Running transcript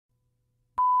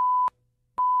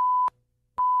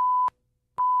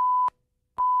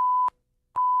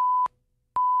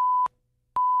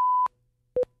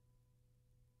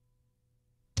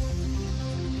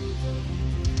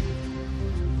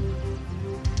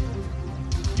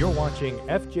You're watching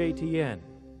FJTN,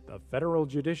 the Federal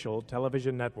Judicial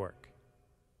Television Network.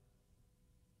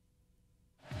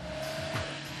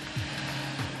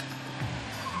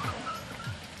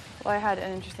 Well, I had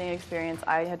an interesting experience.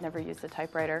 I had never used a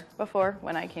typewriter before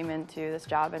when I came into this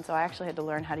job, and so I actually had to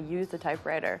learn how to use the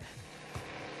typewriter.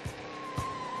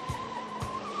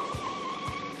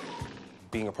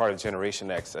 Being a part of Generation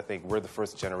X, I think we're the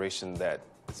first generation that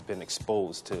has been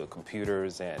exposed to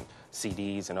computers and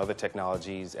CDs and other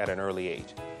technologies at an early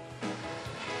age.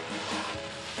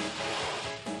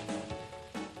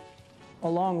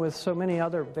 Along with so many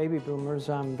other baby boomers,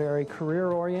 I'm very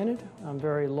career-oriented. I'm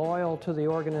very loyal to the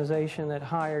organization that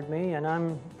hired me, and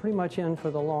I'm pretty much in for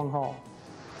the long haul.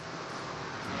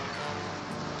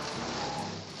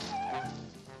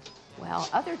 Well,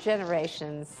 other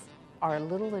generations are a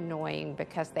little annoying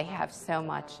because they have so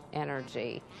much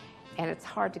energy, and it's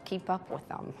hard to keep up with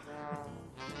them.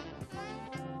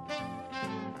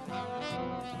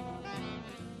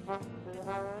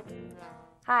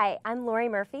 Hi, I'm Lori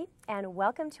Murphy, and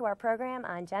welcome to our program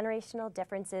on generational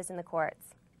differences in the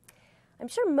courts. I'm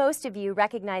sure most of you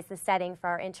recognize the setting for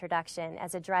our introduction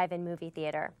as a drive-in movie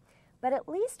theater, but at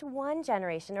least one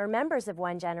generation, or members of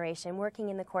one generation working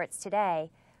in the courts today,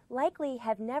 likely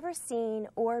have never seen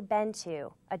or been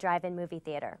to a drive-in movie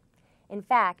theater. In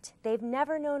fact, they've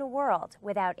never known a world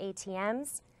without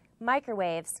ATMs,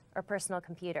 microwaves, or personal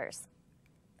computers.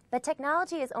 But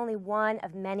technology is only one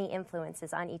of many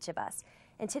influences on each of us.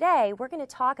 And today, we're going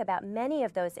to talk about many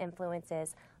of those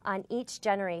influences on each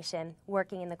generation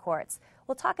working in the courts.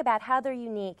 We'll talk about how they're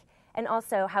unique and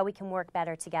also how we can work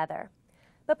better together.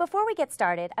 But before we get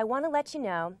started, I want to let you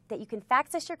know that you can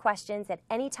fax us your questions at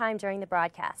any time during the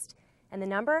broadcast. And the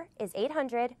number is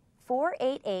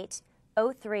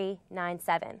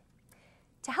 800-488-0397.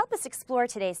 To help us explore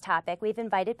today's topic, we've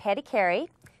invited Patti Carey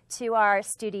to our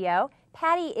studio.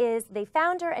 Patti is the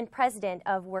founder and president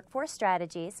of Workforce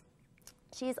Strategies.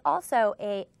 She is also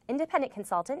an independent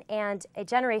consultant and a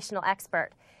generational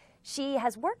expert. She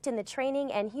has worked in the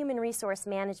training and human resource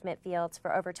management fields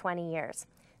for over 20 years.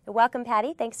 So welcome,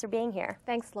 Patti. Thanks for being here.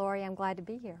 Thanks, Lori. I'm glad to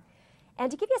be here. And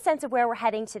to give you a sense of where we're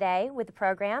heading today with the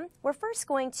program, we're first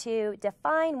going to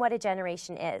define what a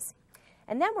generation is.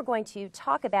 And then we're going to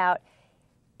talk about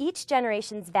each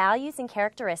generation's values and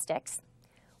characteristics.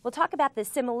 We'll talk about the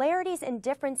similarities and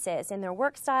differences in their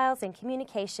work styles and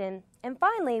communication. And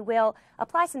finally, we'll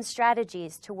apply some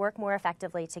strategies to work more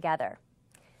effectively together.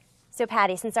 So,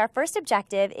 Patti, since our first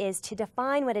objective is to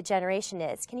define what a generation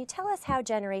is, can you tell us how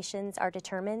generations are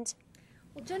determined?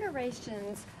 Well,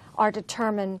 generations are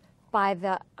determined by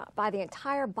the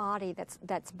entire body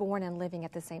that's born and living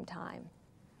at the same time.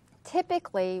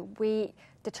 Typically, we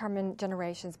determine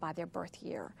generations by their birth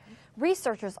year.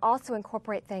 Researchers also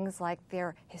incorporate things like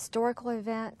their historical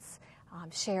events,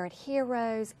 shared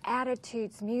heroes,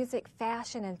 attitudes, music,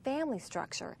 fashion, and family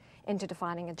structure into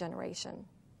defining a generation.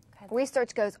 Okay.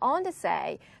 Research goes on to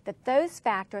say that those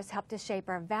factors help to shape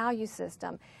our value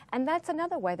system, and that's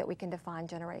another way that we can define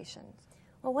generations.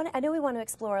 Well, I know we want to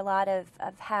explore a lot of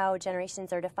how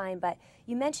generations are defined, but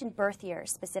you mentioned birth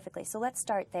years specifically, so let's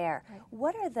start there. Right.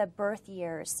 What are the birth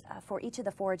years for each of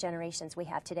the four generations we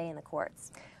have today in the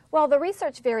courts? Well, the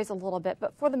research varies a little bit,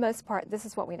 but for the most part, this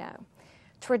is what we know.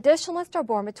 Traditionalists are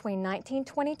born between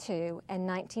 1922 and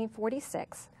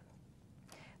 1946.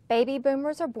 Baby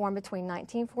boomers are born between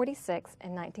 1946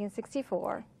 and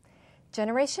 1964.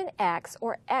 Generation X,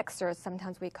 or Xers,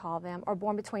 sometimes we call them, are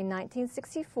born between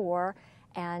 1964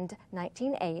 and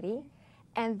 1980.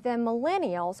 And then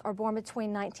millennials are born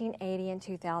between 1980 and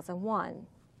 2001.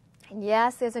 And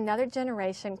yes, there's another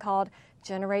generation called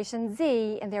Generation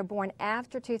Z, and they're born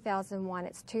after 2001.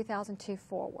 It's 2002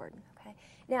 forward. Okay.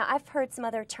 Now, I've heard some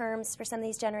other terms for some of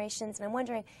these generations, and I'm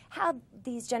wondering how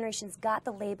these generations got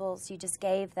the labels you just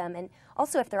gave them, and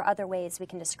also if there are other ways we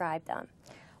can describe them.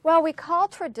 Well, we call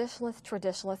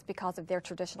traditionalists because of their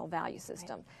traditional value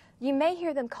system. Right. You may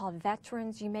hear them called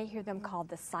veterans. You may hear them called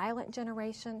the silent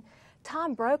generation.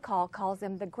 Tom Brokaw calls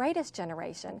them the greatest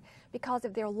generation because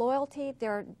of their loyalty,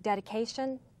 their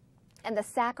dedication, and the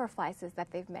sacrifices that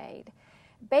they've made.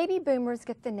 Baby boomers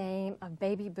get the name of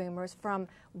baby boomers from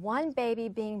one baby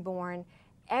being born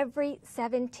every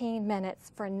 17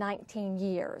 minutes for 19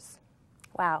 years.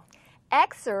 Wow.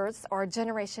 Xers, or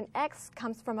Generation X,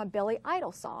 comes from a Billy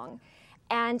Idol song,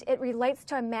 and it relates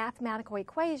to a mathematical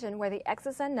equation where the X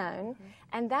is unknown,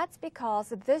 and that's because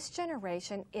this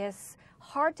generation is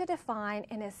hard to define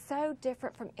and is so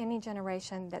different from any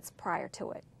generation that's prior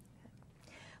to it.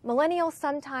 Millennials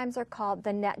sometimes are called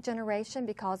the net generation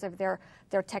because of their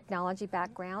technology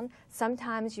background.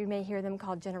 Sometimes you may hear them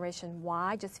called Generation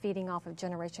Y, just feeding off of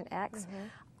Generation X.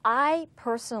 I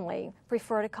personally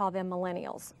prefer to call them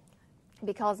millennials,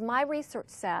 because my research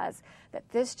says that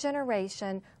this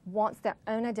generation wants their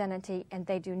own identity and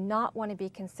they do not want to be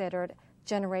considered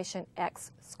Generation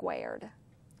X squared.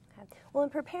 Okay. Well, in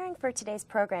preparing for today's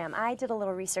program, I did a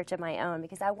little research of my own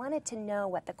because I wanted to know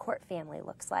what the court family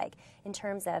looks like in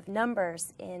terms of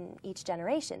numbers in each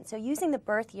generation. So using the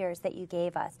birth years that you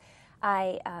gave us,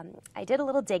 I did a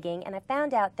little digging, and I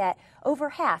found out that over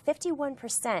half,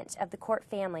 51% of the court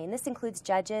family, and this includes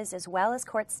judges as well as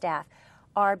court staff,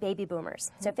 are baby boomers,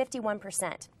 so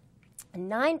 51%.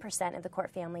 9% of the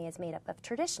court family is made up of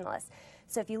traditionalists.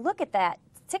 So if you look at that,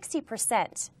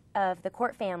 60% of the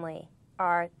court family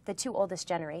are the two oldest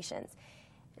generations.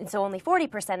 And so only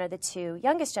 40% are the two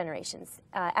youngest generations.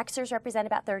 Xers represent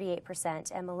about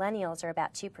 38%, and millennials are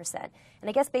about 2%. And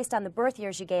I guess based on the birth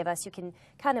years you gave us, you can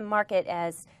kind of mark it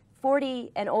as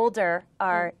 40 and older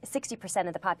are 60%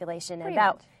 of the population,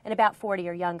 and about 40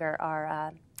 or younger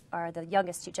are the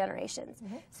youngest two generations.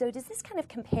 So does this kind of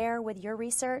compare with your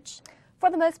research?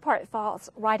 For the most part, it falls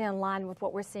right in line with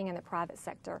what we're seeing in the private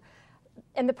sector.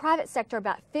 In the private sector,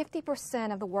 about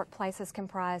 50% of the workplace is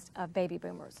comprised of baby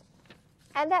boomers.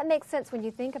 And that makes sense when you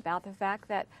think about the fact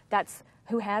that that's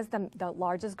who has the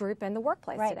largest group in the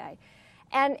workplace today.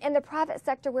 And in the private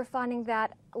sector, we're finding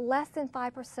that less than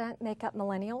 5% make up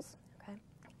millennials. Okay.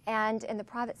 And in the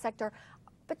private sector,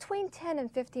 between 10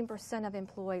 and 15% of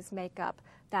employees make up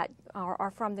that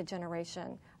are from the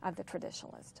generation of the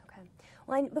traditionalist. Okay.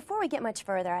 Well, before we get much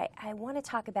further, I want to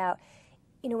talk about,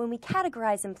 you know, when we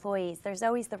categorize employees, there's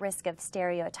always the risk of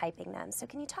stereotyping them. So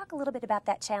can you talk a little bit about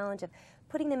that challenge of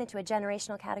putting them into a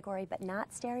generational category but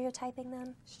not stereotyping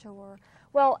them? Sure.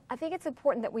 Well, I think it's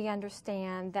important that we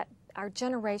understand that our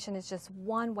generation is just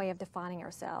one way of defining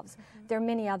ourselves. There are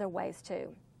many other ways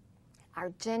too.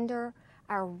 Our gender,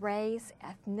 our race,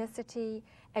 ethnicity,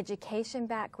 education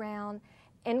background,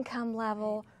 income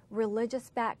level, religious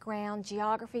background,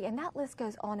 geography, and that list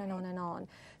goes on and on and on.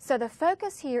 So the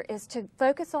focus here is to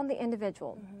focus on the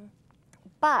individual.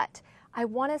 But I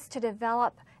want us to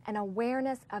develop an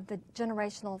awareness of the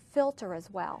generational filter as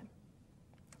well.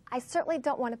 I certainly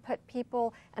don't want to put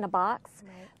people in a box,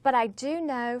 but I do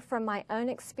know from my own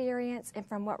experience and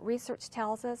from what research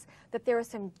tells us that there are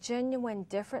some genuine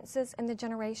differences in the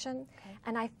generation.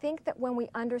 And I think that when we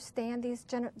understand these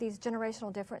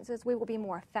generational differences, we will be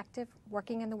more effective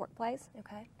working in the workplace.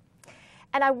 Okay.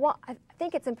 And I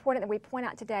think it's important that we point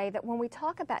out today that when we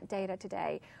talk about data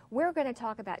today, we're going to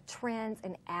talk about trends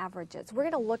and averages. We're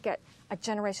going to look at a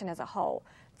generation as a whole.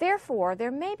 Therefore,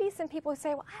 there may be some people who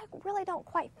say, well, I really don't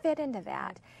quite fit into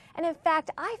that. And in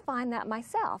fact, I find that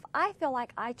myself. I feel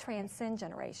like I transcend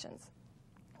generations.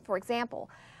 For example,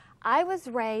 I was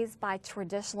raised by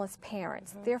traditionalist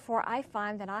parents. Therefore, I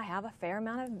find that I have a fair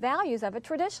amount of values of a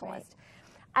traditionalist.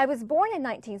 I was born in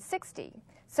 1960.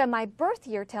 So my birth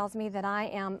year tells me that I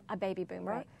am a baby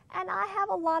boomer, and I have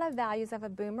a lot of values of a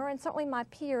boomer, and certainly my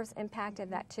peers impacted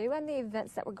that too, and the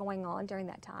events that were going on during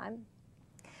that time.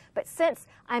 But since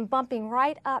I'm bumping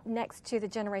right up next to the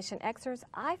Generation Xers,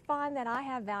 I find that I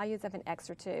have values of an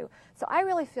Xer too. So I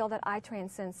really feel that I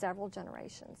transcend several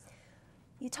generations.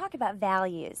 You talk about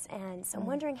values, and so I'm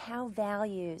wondering how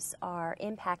values are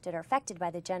impacted or affected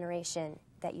by the generation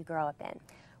that you grow up in.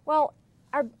 Well,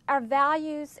 our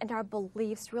values and our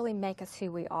beliefs really make us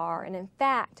who we are, and in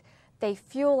fact, they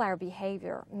fuel our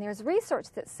behavior. And there's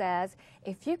research that says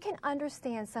if you can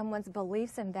understand someone's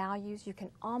beliefs and values, you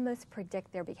can almost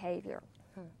predict their behavior.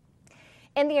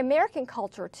 In the American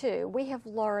culture, too, we have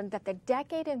learned that the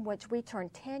decade in which we turn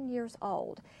 10 years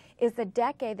old is the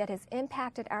decade that has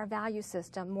impacted our value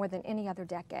system more than any other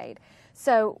decade.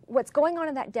 So what's going on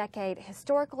in that decade,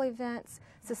 historical events,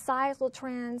 societal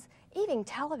trends, even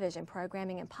television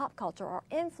programming and pop culture are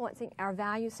influencing our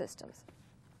value systems.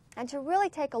 And to really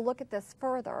take a look at this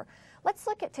further, let's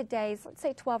look at today's, let's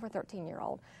say 12 or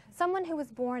 13-year-old, someone who was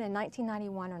born in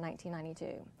 1991 or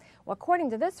 1992. Well, according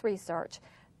to this research,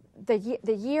 the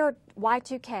year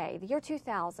Y2K, the year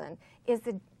 2000, is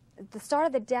the start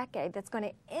of the decade that's going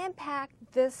to impact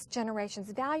this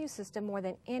generation's value system more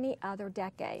than any other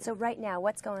decade. So right now,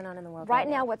 what's going on in the world right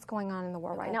now? What's going on in the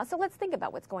world right now? So let's think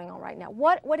about what's going on right now.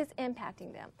 What is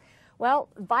impacting them? Well,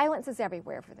 violence is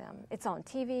everywhere for them. It's on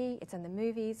TV, it's in the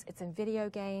movies, it's in video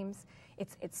games,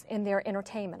 it's in their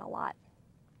entertainment a lot.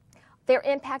 They're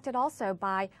impacted also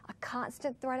by a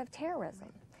constant threat of terrorism.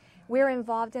 We're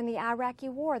involved in the Iraqi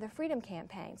war, the Freedom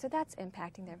Campaign, so that's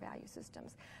impacting their value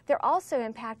systems. They're also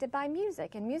impacted by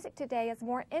music, and music today is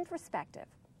more introspective.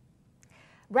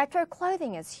 Retro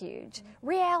clothing is huge.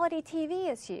 Reality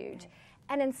TV is huge.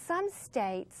 And in some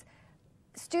states,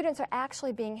 students are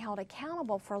actually being held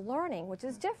accountable for learning, which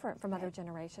is different from other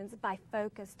generations, by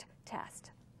focused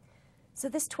tests. So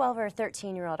this 12 or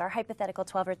 13-year-old, our hypothetical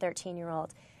 12 or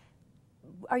 13-year-old,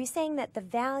 are you saying that the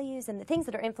values and the things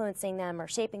that are influencing them are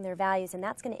shaping their values, and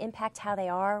that's going to impact how they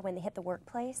are when they hit the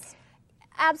workplace?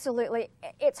 Absolutely.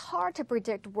 It's hard to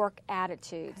predict work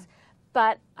attitudes.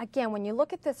 But again, when you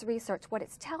look at this research, what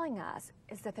it's telling us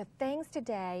is that the things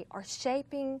today are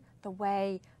shaping the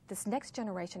way this next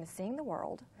generation is seeing the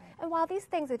world. And while these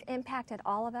things have impacted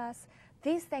all of us,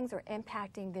 these things are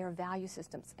impacting their value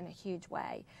systems in a huge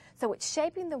way. So it's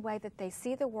shaping the way that they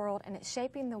see the world, and it's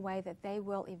shaping the way that they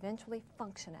will eventually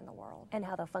function in the world. And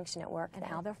how they'll function at work. And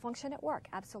how they'll function at work,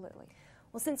 absolutely.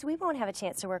 Well, since we won't have a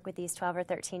chance to work with these 12 or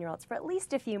 13-year-olds for at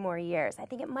least a few more years, I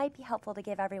think it might be helpful to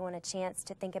give everyone a chance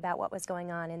to think about what was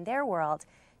going on in their world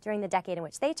during the decade in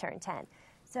which they turned 10.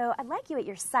 So I'd like you at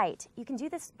your site. You can do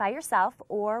this by yourself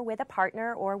or with a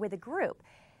partner or with a group.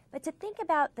 But to think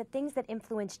about the things that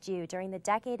influenced you during the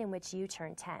decade in which you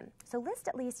turned 10. So list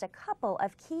at least a couple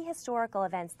of key historical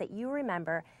events that you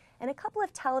remember and a couple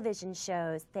of television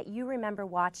shows that you remember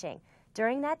watching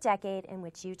during that decade in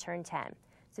which you turned 10.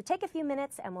 So take a few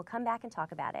minutes and we'll come back and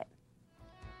talk about it.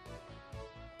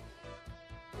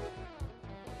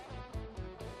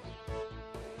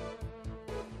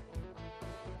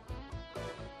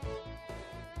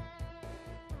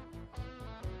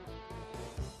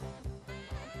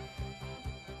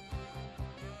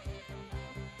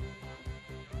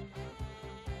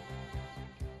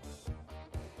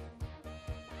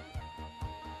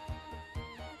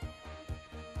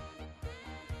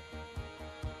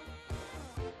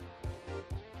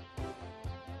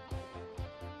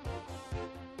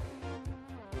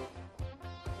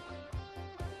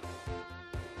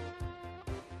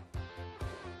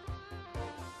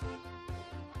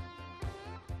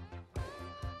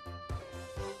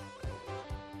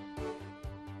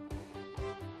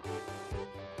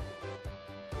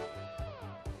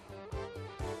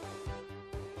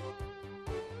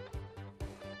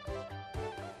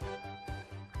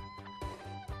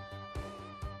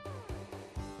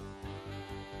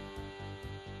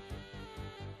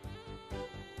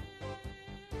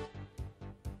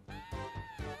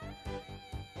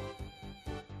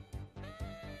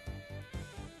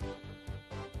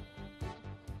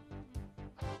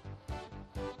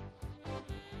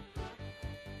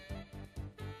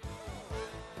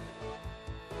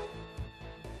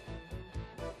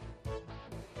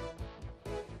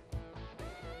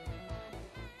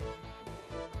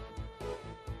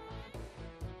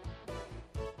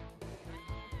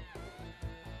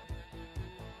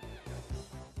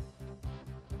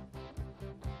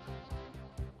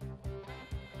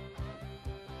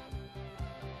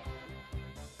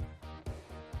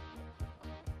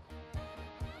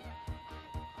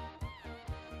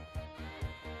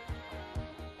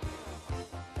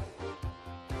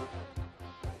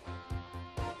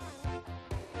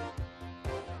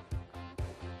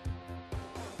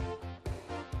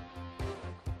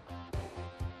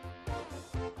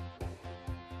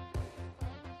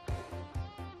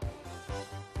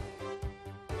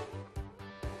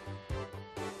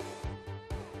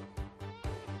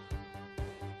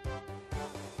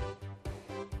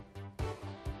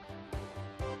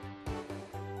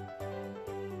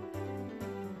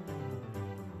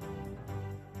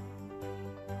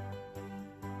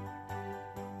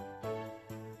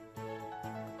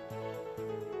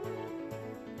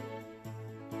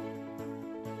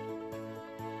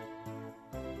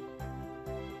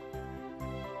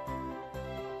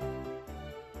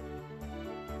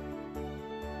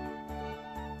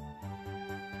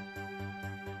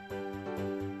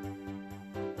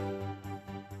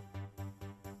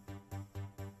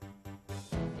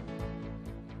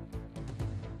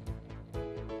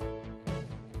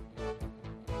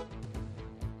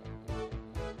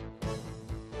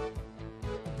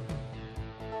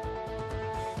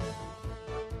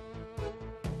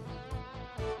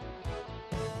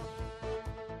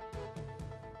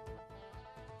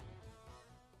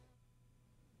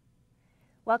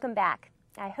 Welcome back.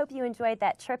 I hope you enjoyed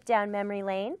that trip down memory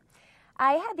lane.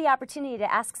 I had the opportunity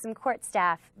to ask some court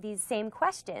staff these same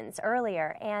questions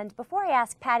earlier, and before I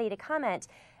ask Patti to comment,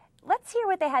 let's hear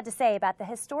what they had to say about the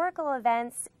historical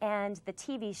events and the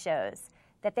TV shows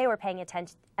that they were paying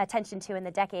attention to in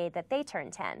the decade that they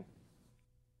turned 10.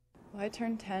 Well, I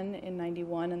turned 10 in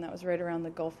 '91, and that was right around the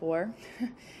Gulf War.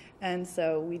 And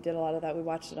so we did a lot of that. We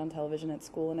watched it on television at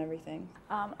school and everything.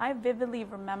 I vividly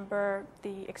remember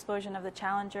the explosion of the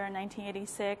Challenger in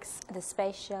 1986. The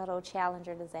Space Shuttle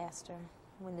Challenger disaster.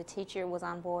 When the teacher was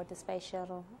on board the Space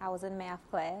Shuttle, I was in math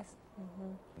class.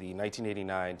 The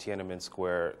 1989 Tiananmen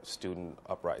Square student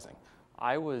uprising.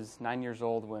 I was 9 years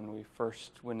old when we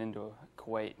first went into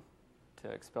Kuwait to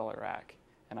expel Iraq,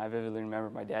 and I vividly remember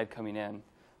my dad coming in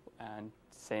and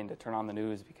saying to turn on the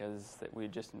news because we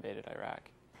had just invaded Iraq.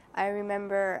 I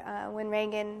remember when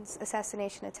Reagan's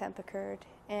assassination attempt occurred,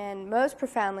 and most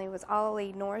profoundly was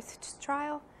Ollie North's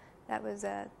trial. That was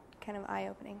kind of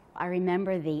eye-opening. I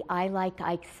remember the I like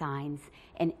Ike signs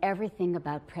and everything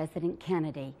about President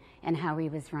Kennedy and how he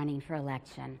was running for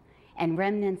election, and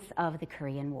remnants of the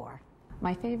Korean War.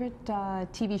 My favorite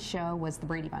TV show was The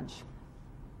Brady Bunch.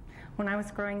 When I was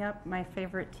growing up, my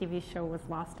favorite TV show was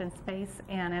Lost in Space,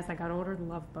 and as I got older, The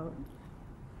Love Boat.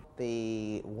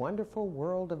 The wonderful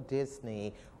world of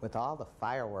Disney with all the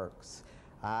fireworks.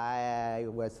 I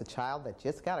was the child that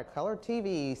just got a color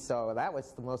TV, so that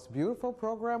was the most beautiful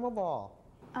program of all.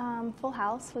 Full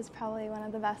House was probably one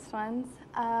of the best ones.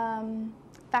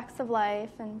 Facts of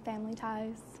Life and Family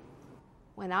Ties.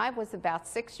 When I was about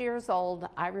 6 years old,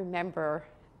 I remember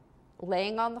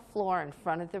laying on the floor in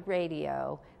front of the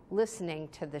radio, listening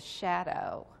to The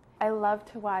Shadow. I love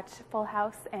to watch Full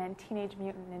House and Teenage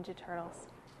Mutant Ninja Turtles.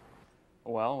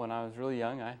 Well, when I was really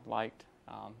young, I liked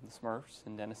the Smurfs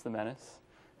and Dennis the Menace.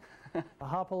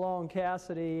 Hop Along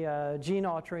Cassidy, Gene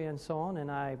Autry, and so on, and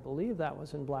I believe that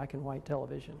was in black and white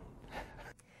television.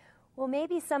 Well,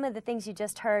 maybe some of the things you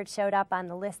just heard showed up on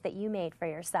the list that you made for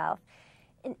yourself.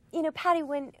 And, you know, Patti,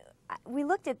 when we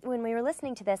were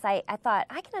listening to this, I thought,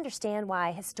 I can understand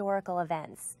why historical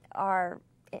events are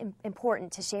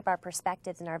important to shape our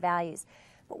perspectives and our values.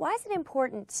 But why is it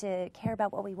important to care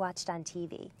about what we watched on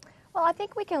TV? Well, I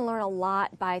think we can learn a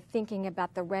lot by thinking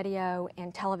about the radio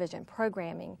and television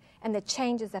programming and the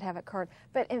changes that have occurred.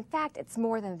 But in fact, it's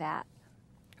more than that.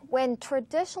 When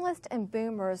traditionalists and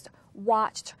boomers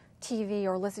watched TV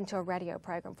or listened to a radio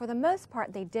program, for the most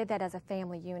part, they did that as a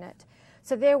family unit.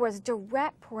 So there was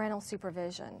direct parental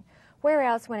supervision.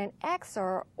 Whereas when an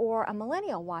Xer or a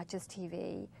millennial watches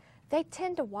TV, they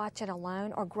tend to watch it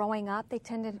alone, or growing up, they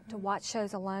tended to watch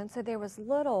shows alone. So there was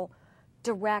little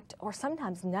direct or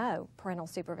sometimes no parental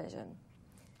supervision.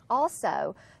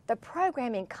 Also, the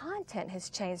programming content has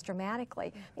changed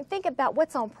dramatically. I mean, think about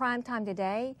what's on primetime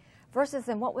today versus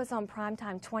in what was on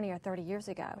primetime 20 or 30 years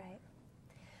ago. Right.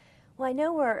 Well, I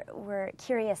know we're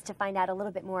curious to find out a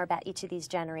little bit more about each of these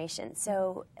generations.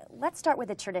 So let's start with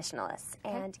the traditionalists.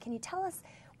 Okay. And can you tell us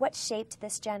what shaped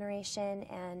this generation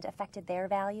and affected their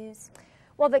values?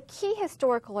 Well, the key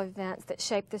historical events that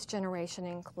shaped this generation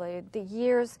include the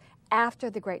years after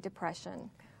the Great Depression,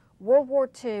 World War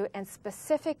II, and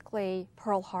specifically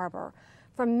Pearl Harbor.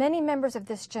 For many members of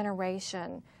this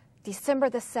generation, December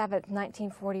the 7th,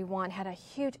 1941 had a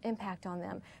huge impact on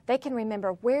them. They can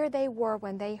remember where they were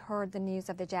when they heard the news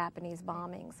of the Japanese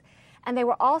bombings. And they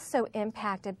were also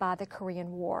impacted by the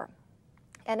Korean War.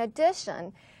 In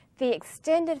addition, the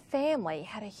extended family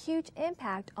had a huge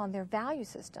impact on their value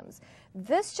systems.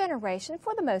 This generation,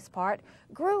 for the most part,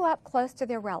 grew up close to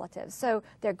their relatives. So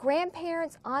their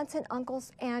grandparents, aunts and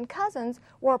uncles and cousins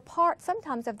were a part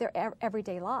sometimes of their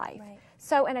everyday life. Right.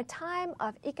 So in a time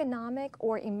of economic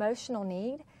or emotional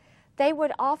need, they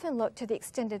would often look to the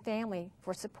extended family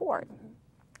for support.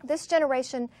 Mm-hmm. This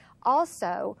generation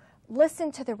also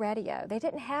listened to the radio. They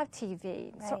didn't have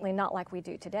TV, right. Certainly not like we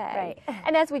do today. Right.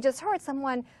 And as we just heard,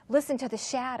 someone listened to The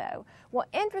Shadow. Well,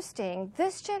 interesting,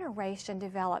 this generation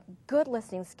developed good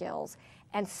listening skills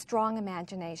and strong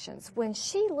imaginations. When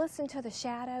she listened to The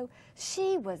Shadow,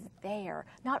 she was there.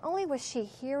 Not only was she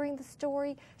hearing the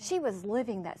story, she was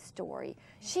living that story.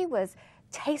 She was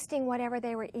tasting whatever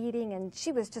they were eating, and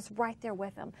she was just right there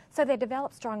with them. So they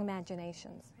developed strong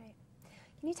imaginations.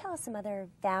 Can you tell us some other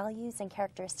values and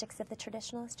characteristics of the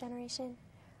traditionalist generation?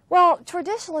 Well,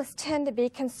 traditionalists tend to be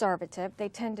conservative. They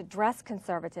tend to dress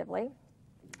conservatively.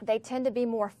 They tend to be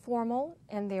more formal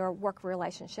in their work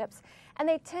relationships. And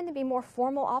they tend to be more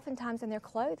formal oftentimes in their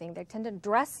clothing. They tend to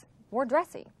dress more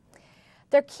dressy.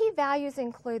 Their key values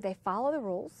include they follow the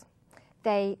rules,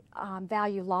 they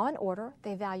value law and order,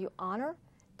 they value honor,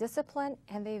 discipline,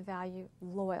 and they value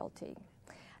loyalty.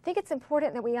 I think it's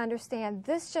important that we understand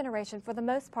this generation, for the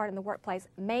most part in the workplace,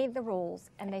 made the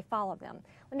rules and they followed them.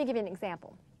 Let me give you an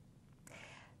example.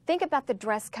 Think about the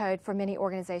dress code for many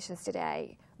organizations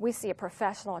today. We see a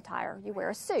professional attire. You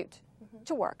wear a suit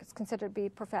to work. It's considered to be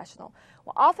professional.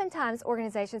 Well, oftentimes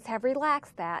organizations have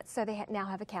relaxed that, so they now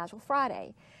have a casual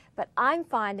Friday. But I'm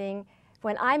finding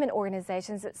when I'm in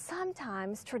organizations that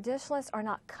sometimes traditionalists are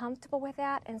not comfortable with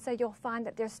that, and so you'll find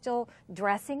that they're still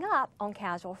dressing up on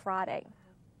casual Friday.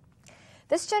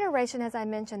 This generation, as I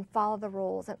mentioned, follow the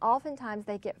rules, and oftentimes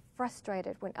they get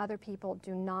frustrated when other people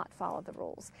do not follow the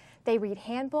rules. They read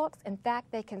handbooks. In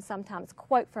fact, they can sometimes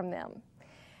quote from them.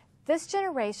 This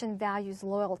generation values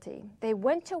loyalty. They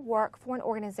went to work for an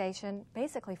organization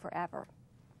basically forever.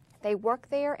 They worked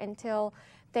there until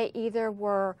they either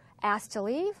were asked to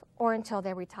leave or until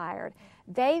they retired.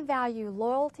 They value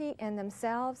loyalty in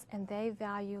themselves, and they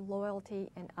value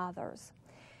loyalty in others.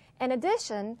 In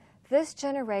addition, this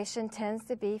generation tends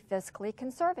to be fiscally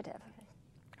conservative.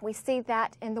 We see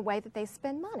that in the way that they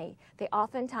spend money. They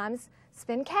oftentimes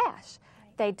spend cash.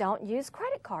 They don't use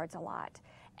credit cards a lot.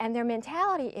 And their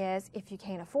mentality is, if you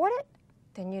can't afford it,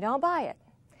 then you don't buy it.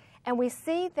 And we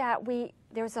see that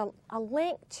there's a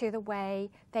link to the way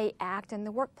they act in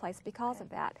the workplace because of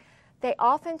that. They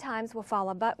oftentimes will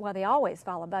follow, well, they always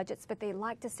follow budgets, but they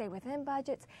like to stay within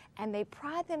budgets, and they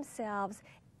pride themselves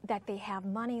that they have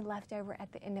money left over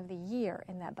at the end of the year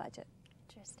in that budget.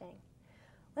 Interesting.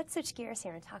 Let's switch gears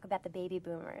here and talk about the baby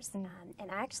boomers. And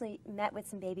I actually met with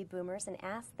some baby boomers and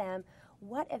asked them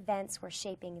what events were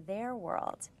shaping their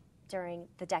world during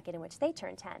the decade in which they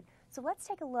turned 10. So let's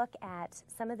take a look at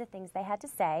some of the things they had to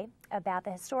say about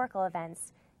the historical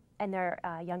events in their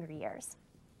younger years.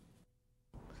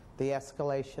 The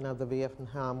escalation of the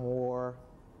Vietnam War,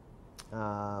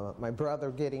 my brother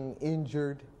getting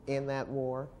injured in that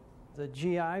war. The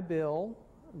GI Bill,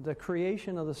 the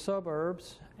creation of the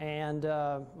suburbs, and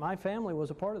my family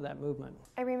was a part of that movement.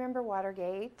 I remember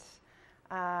Watergate.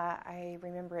 I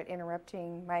remember it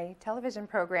interrupting my television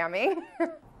programming.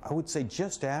 I would say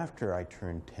just after I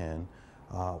turned 10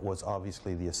 was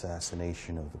obviously the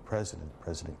assassination of the president,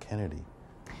 President Kennedy.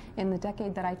 In the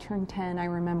decade that I turned 10, I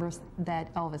remember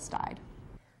that Elvis died.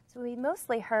 So we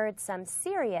mostly heard some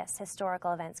serious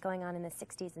historical events going on in the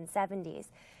 60s and 70s.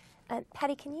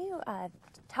 Patti, can you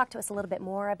talk to us a little bit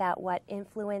more about what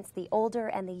influenced the older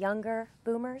and the younger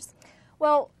boomers?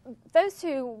 Well, those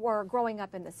who were growing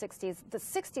up in the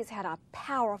 60s had a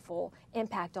powerful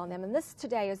impact on them. And this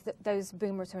today is those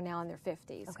boomers who are now in their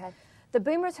 50s. Okay. The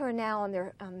boomers who are now in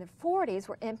their 40s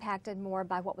were impacted more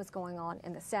by what was going on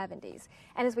in the 70s.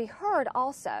 And as we heard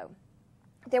also,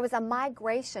 there was a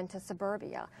migration to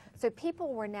suburbia. So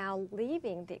people were now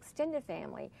leaving the extended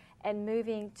family and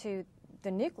moving to the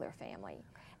nuclear family.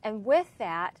 And with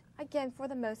that, again, for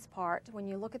the most part, when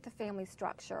you look at the family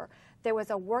structure, there was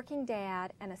a working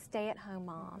dad and a stay-at-home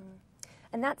mom.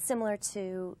 And that's similar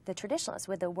to the traditionalists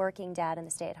with the working dad and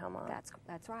the stay-at-home mom.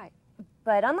 That's right.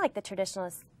 But unlike the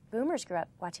traditionalists, boomers grew up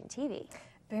watching TV.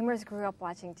 Boomers grew up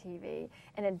watching TV.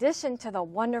 In addition to the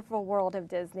wonderful world of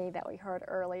Disney that we heard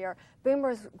earlier,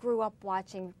 boomers grew up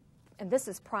watching, and this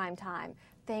is prime time,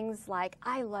 things like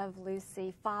I Love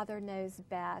Lucy, Father Knows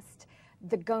Best,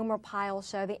 The Gomer Pyle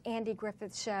Show, The Andy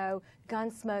Griffith Show,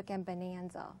 Gunsmoke, and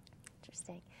Bonanza.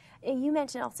 Interesting. You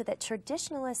mentioned also that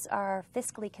traditionalists are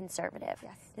fiscally conservative.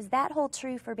 Yes. Does that hold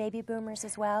true for baby boomers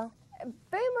as well?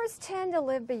 Boomers tend to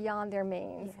live beyond their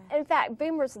means. Yeah. In fact,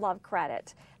 boomers love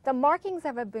credit. The markings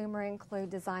of a boomer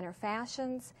include designer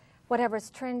fashions,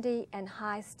 whatever's trendy, and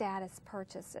high-status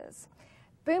purchases.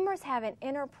 Boomers have an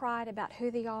inner pride about who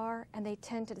they are, and they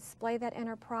tend to display that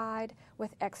inner pride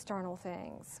with external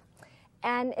things.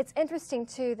 And it's interesting,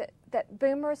 too, that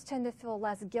boomers tend to feel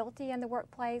less guilty in the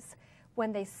workplace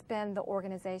when they spend the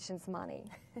organization's money.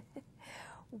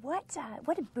 What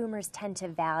do boomers tend to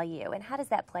value, and how does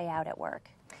that play out at work?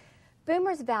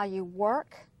 Boomers value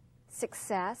work,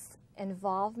 success,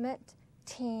 involvement,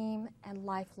 team, and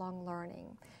lifelong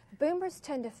learning. Boomers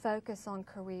tend to focus on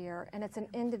career, and it's an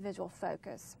individual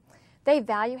focus. They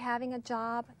value having a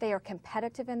job. They are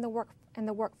competitive in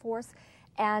the workforce,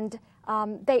 and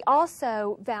they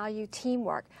also value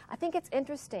teamwork. I think it's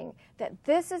interesting that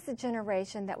this is the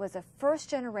generation that was the first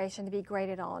generation to be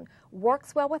graded on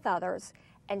works well with others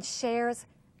and shares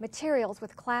materials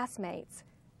with classmates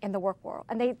in the work world.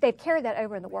 And they've carried that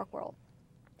over in the work world.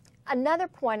 Another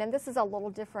point, and this is a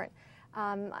little different,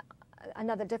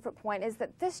 another different point, is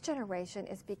that this generation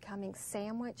is becoming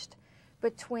sandwiched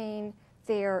between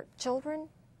their children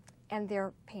and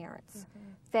their parents.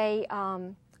 They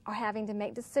are having to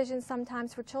make decisions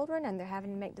sometimes for children, and they're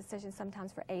having to make decisions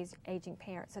sometimes for aging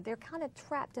parents. So they're kind of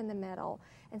trapped in the middle,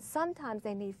 and sometimes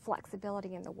they need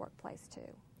flexibility in the workplace too.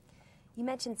 You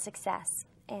mentioned success,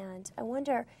 and I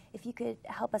wonder if you could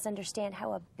help us understand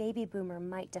how a baby boomer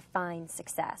might define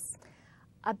success.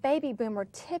 A baby boomer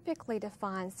typically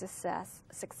defines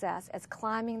success as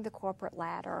climbing the corporate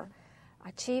ladder,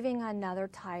 achieving another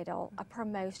title, a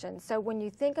promotion. So when you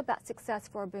think about success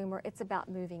for a boomer, it's about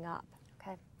moving up.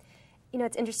 Okay. You know,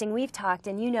 it's interesting. We've talked,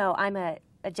 and you know I'm a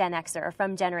Gen Xer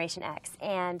from Generation X,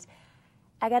 and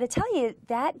I got to tell you,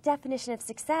 that definition of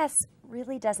success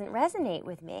really doesn't resonate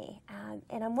with me.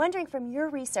 And I'm wondering from your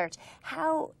research,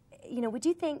 how, would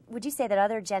you say that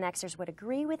other Gen Xers would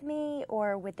agree with me,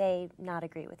 or would they not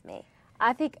agree with me?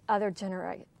 I think other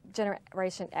Generation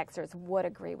Xers would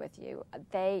agree with you.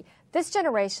 This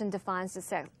generation defines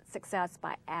success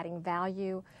by adding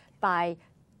value, by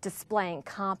displaying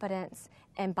competence,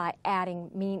 and by adding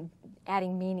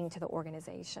meaning to the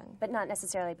organization. But not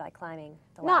necessarily by climbing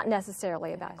the ladder. Not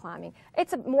necessarily about climbing.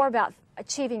 It's more about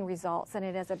achieving results than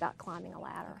it is about climbing a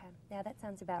ladder. Okay. Yeah, that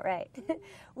sounds about right.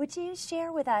 Would you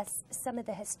share with us some of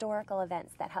the historical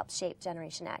events that helped shape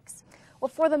Generation X? Well,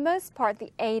 for the most part,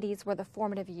 the 80s were the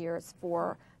formative years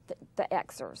for the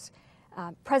Xers.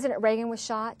 President Reagan was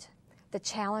shot. The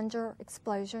Challenger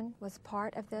explosion was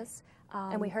part of this.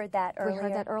 And we heard that earlier. We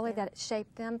heard that earlier, that it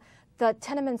shaped them. The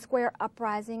Tiananmen Square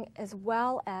uprising, as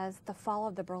well as the fall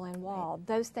of the Berlin Wall,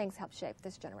 those things helped shape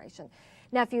this generation.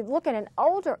 Now, if you look at an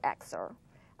older Xer,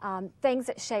 things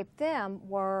that shaped them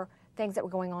were things that were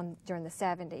going on during the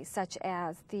 70s, such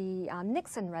as the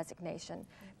Nixon resignation,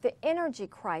 the energy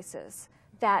crisis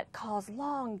that caused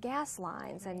long gas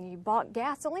lines, and you bought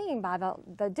gasoline by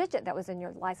the digit that was in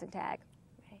your license tag.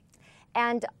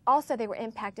 And also they were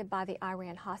impacted by the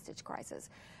Iran hostage crisis.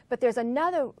 But there's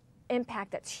another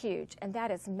impact that's huge, and that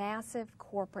is massive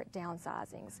corporate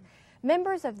downsizings.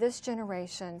 Members of this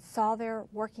generation saw their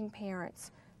working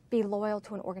parents be loyal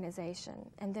to an organization,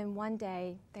 and then one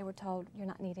day they were told, you're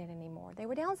not needed anymore. They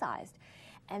were downsized.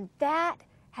 And that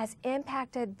has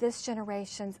impacted this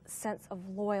generation's sense of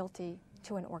loyalty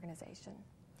to an organization.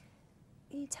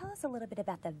 Can you tell us a little bit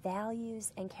about the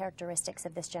values and characteristics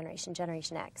of this generation,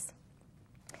 Generation X?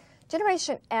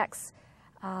 Generation X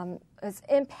is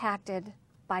impacted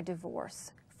by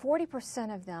divorce.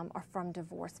 40% of them are from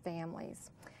divorced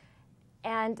families.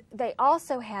 And they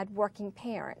also had working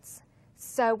parents.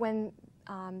 So when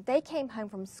they came home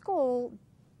from school,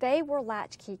 they were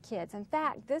latchkey kids. In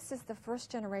fact, this is the first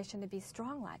generation to be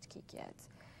strong latchkey kids.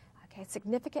 Okay,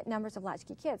 significant numbers of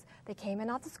latchkey kids. They came in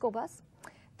off the school bus,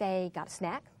 they got a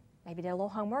snack, maybe did a little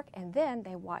homework, and then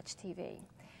they watched TV.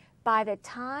 By the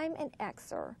time an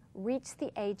Xer reached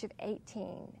the age of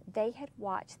 18, they had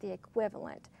watched the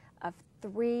equivalent of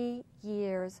 3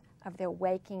 years of their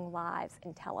waking lives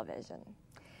in television.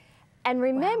 And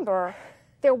remember,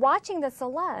 they're watching this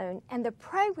alone, and the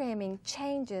programming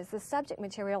changes. The subject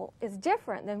material is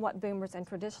different than what boomers and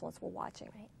traditionalists were watching.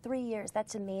 Right. 3 years,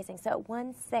 that's amazing. So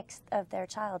 1/6 of their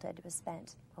childhood was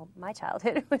spent, well, my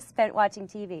childhood was spent watching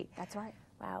TV. That's right.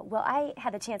 Wow. Well, I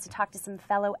had a chance to talk to some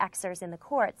fellow Xers in the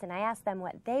courts, and I asked them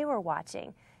what they were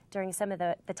watching during some of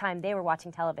the time they were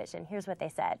watching television. Here's what they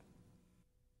said.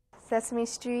 Sesame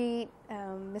Street,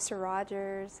 Mr.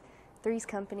 Rogers, Three's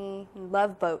Company,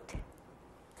 Love Boat.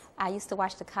 I used to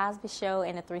watch The Cosby Show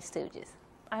and The Three Stooges.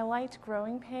 I liked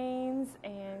Growing Pains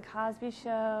and Cosby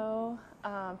Show,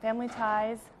 Family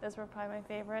Ties. Those were probably my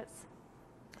favorites.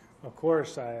 Of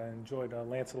course, I enjoyed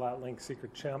Lancelot Link,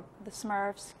 Secret Chimp. The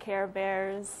Smurfs, Care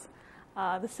Bears,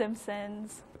 The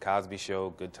Simpsons. The Cosby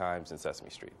Show, Good Times, and Sesame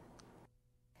Street.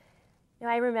 You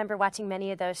know, I remember watching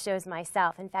many of those shows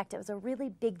myself. In fact, it was a really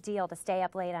big deal to stay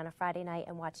up late on a Friday night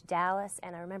and watch Dallas,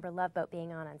 and I remember Love Boat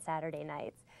being on Saturday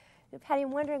nights. Patty,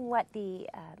 I'm wondering what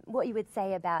you would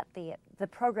say about the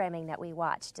programming that we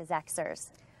watched as Xers.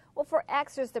 Well, for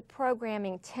Xers, the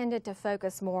programming tended to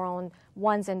focus more on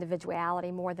one's individuality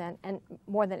more than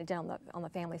it did on the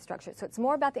family structure. So it's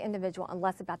more about the individual and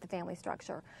less about the family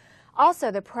structure.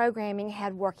 Also, the programming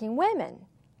had working women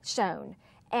shown,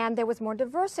 and there was more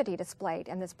diversity displayed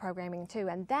in this programming too.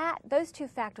 And those two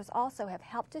factors also have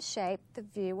helped to shape the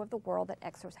view of the world that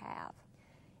Xers have.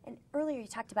 And earlier you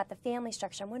talked about the family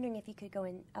structure. I'm wondering if you could go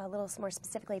in a little more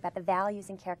specifically about the values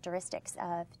and characteristics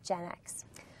of Gen X.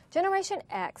 Generation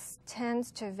X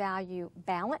tends to value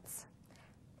balance,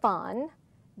 fun,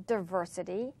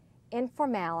 diversity,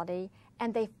 informality,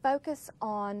 and they focus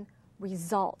on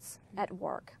results at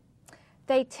work.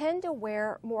 They tend to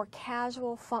wear more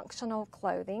casual, functional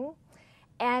clothing,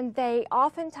 and they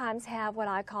oftentimes have what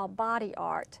I call body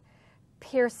art,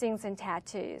 piercings and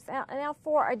tattoos. Now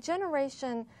for a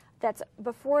generation that's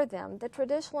before them, the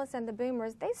traditionalists and the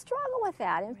boomers, they struggle with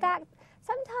that. In fact,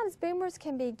 sometimes boomers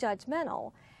can be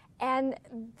judgmental, and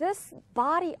this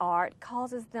body art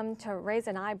causes them to raise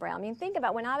an eyebrow. I mean, think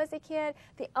about when I was a kid,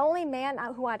 the only man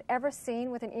who I'd ever seen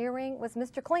with an earring was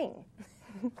Mr. Clean.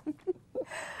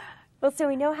 Well, so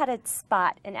we know how to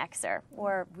spot an Xer,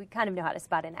 or we kind of know how to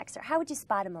spot an Xer. How would you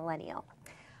spot a millennial?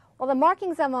 Well, the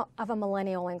markings of a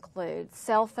millennial include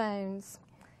cell phones,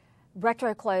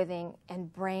 retro clothing,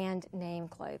 and brand name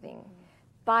clothing.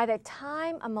 By the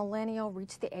time a millennial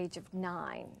reached the age of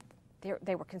 9,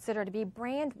 they were considered to be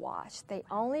brand washed. They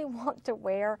only want to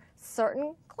wear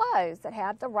certain clothes that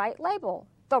have the right label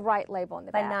in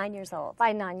the back. By 9 years old.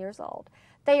 By 9 years old.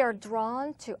 They are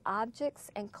drawn to objects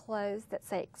and clothes that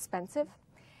say expensive.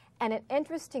 And an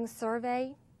interesting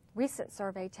survey, recent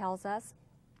survey, tells us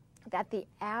that the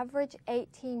average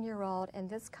 18-year-old in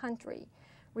this country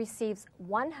receives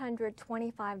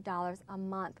 $125 a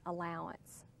month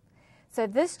allowance. So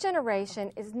this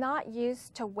generation is not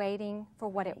used to waiting for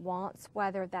what it wants,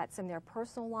 whether that's in their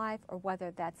personal life or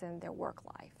whether that's in their work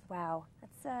life. Wow,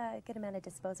 that's a good amount of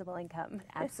disposable income.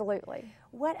 Absolutely.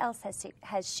 What else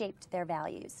has shaped their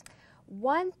values?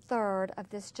 1/3 of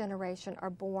this generation are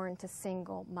born to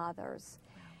single mothers.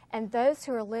 Wow. And those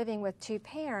who are living with two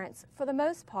parents, for the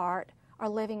most part, are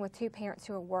living with two parents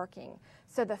who are working.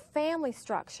 So the family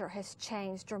structure has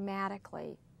changed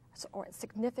dramatically or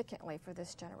significantly for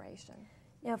this generation.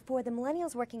 Now, for the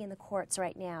millennials working in the courts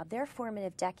right now, their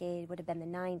formative decade would have been the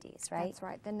 90s, right? That's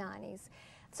right, the 90s.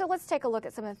 So let's take a look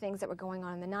at some of the things that were going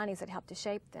on in the 90s that helped to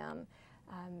shape them.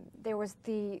 There was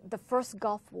the first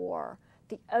Gulf War,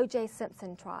 the O.J.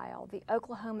 Simpson trial, the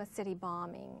Oklahoma City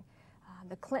bombing,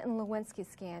 the Clinton-Lewinsky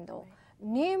scandal,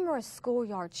 numerous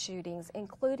schoolyard shootings,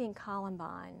 including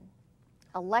Columbine,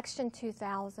 election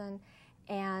 2000,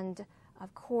 and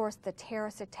of course, the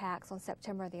terrorist attacks on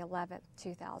September the 11th,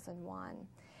 2001.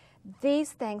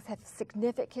 These things have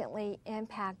significantly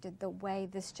impacted the way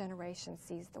this generation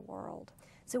sees the world.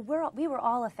 So we were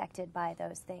all affected by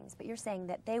those things, but you're saying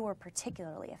that they were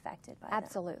particularly affected by them.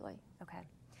 Absolutely. Okay.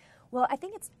 Well, I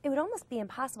think it would almost be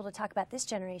impossible to talk about this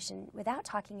generation without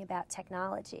talking about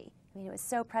technology. I mean, it was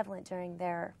so prevalent during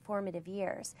their formative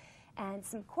years. And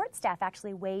some court staff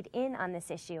actually weighed in on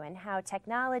this issue and how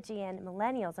technology and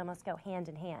millennials almost go hand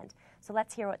in hand. So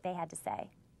let's hear what they had to say.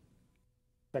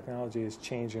 Technology is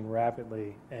changing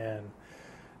rapidly, and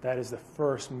that is the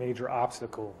first major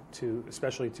obstacle to,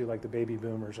 especially to like the baby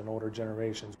boomers and older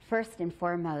generations. First and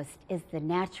foremost is the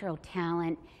natural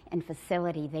talent and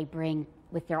facility they bring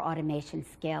with their automation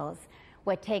skills.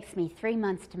 What takes me 3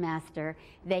 months to master,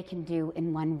 they can do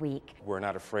in 1 week. We're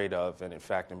not afraid of and in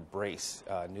fact embrace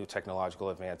new technological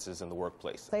advances in the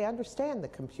workplace. They understand the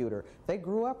computer. They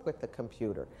grew up with the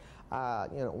computer.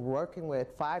 Working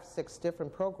with 5, 6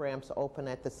 different programs open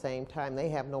at the same time, they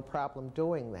have no problem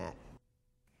doing that.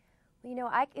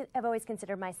 Well, I've always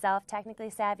considered myself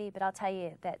technically savvy, but I'll tell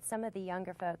you that some of the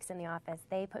younger folks in the office,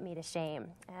 they put me to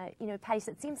shame. Patti,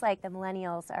 so it seems like the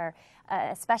millennials are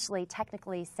especially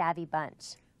technically savvy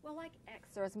bunch. Well, like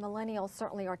Xers, millennials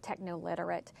certainly are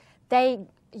techno-literate. They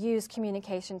use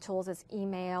communication tools as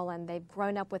email, and they've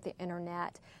grown up with the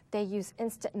internet. They use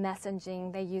instant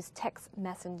messaging. They use text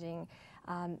messaging.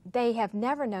 They have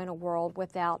never known a world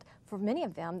without, for many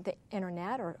of them, the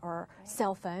internet or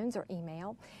cell phones or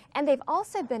email. And they've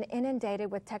also been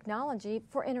inundated with technology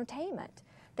for entertainment.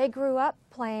 They grew up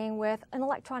playing with an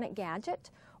electronic gadget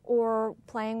or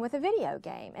playing with a video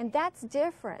game. And that's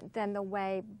different than the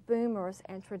way boomers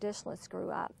and traditionalists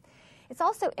grew up. It's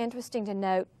also interesting to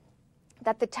note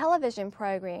that the television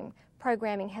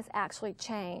programming has actually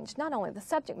changed, not only the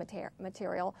subject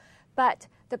material, but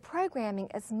the programming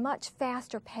is much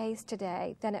faster paced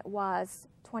today than it was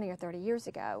 20 or 30 years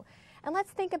ago. And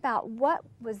let's think about what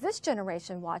was this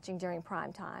generation watching during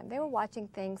prime time. They were watching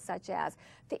things such as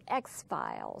The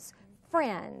X-Files,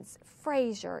 Friends,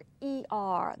 Frasier,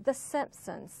 ER, The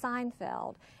Simpsons,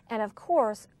 Seinfeld, and of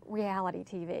course, reality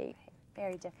TV.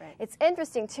 Very different. It's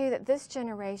interesting too that this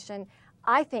generation,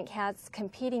 I think, has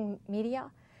competing media.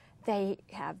 They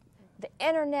have the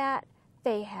internet,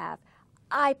 they have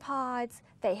iPods,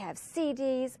 they have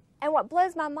CDs, and what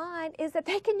blows my mind is that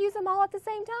they can use them all at the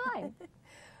same time.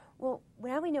 Well,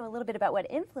 now we know a little bit about what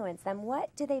influenced them.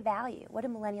 What do they value? What do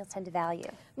millennials tend to value?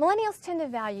 Millennials tend to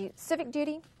value civic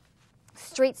duty,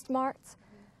 street smarts,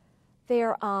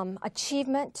 their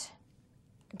achievement,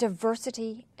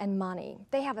 diversity, and money.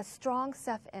 They have a strong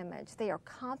self-image. They are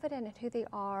confident in who they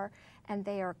are, and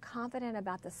they are confident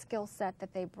about the skill set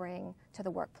that they bring to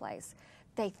the workplace.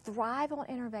 They thrive on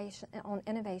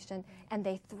innovation, and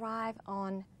they thrive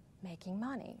on making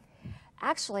money.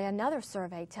 Actually, another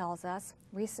survey tells us,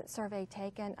 recent survey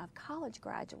taken of college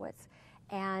graduates,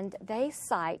 and they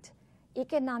cite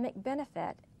economic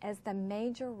benefit as the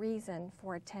major reason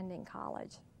for attending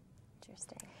college.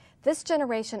 Interesting. This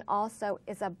generation also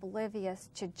is oblivious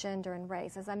to gender and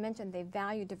race. As I mentioned, they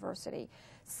value diversity.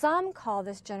 Some call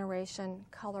this generation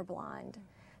colorblind.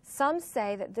 Some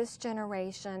say that this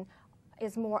generation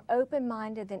is more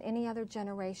open-minded than any other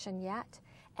generation yet,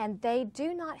 and they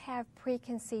do not have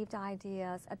preconceived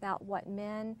ideas about what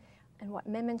men and what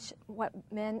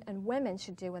men and women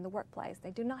should do in the workplace.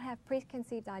 They do not have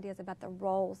preconceived ideas about the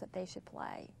roles that they should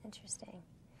play. Interesting.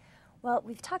 Well,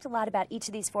 we've talked a lot about each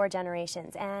of these 4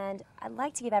 generations, and I'd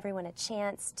like to give everyone a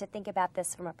chance to think about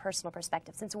this from a personal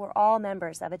perspective, since we're all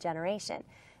members of a generation.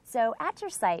 So at your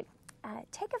site,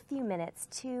 take a few minutes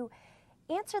to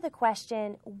answer the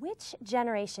question, which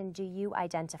generation do you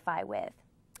identify with?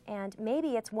 And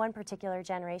maybe it's one particular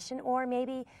generation, or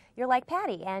maybe you're like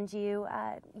Patti and you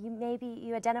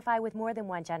identify with more than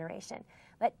one generation.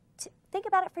 But think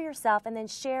about it for yourself and then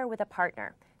share with a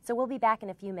partner. So we'll be back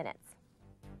in a few minutes.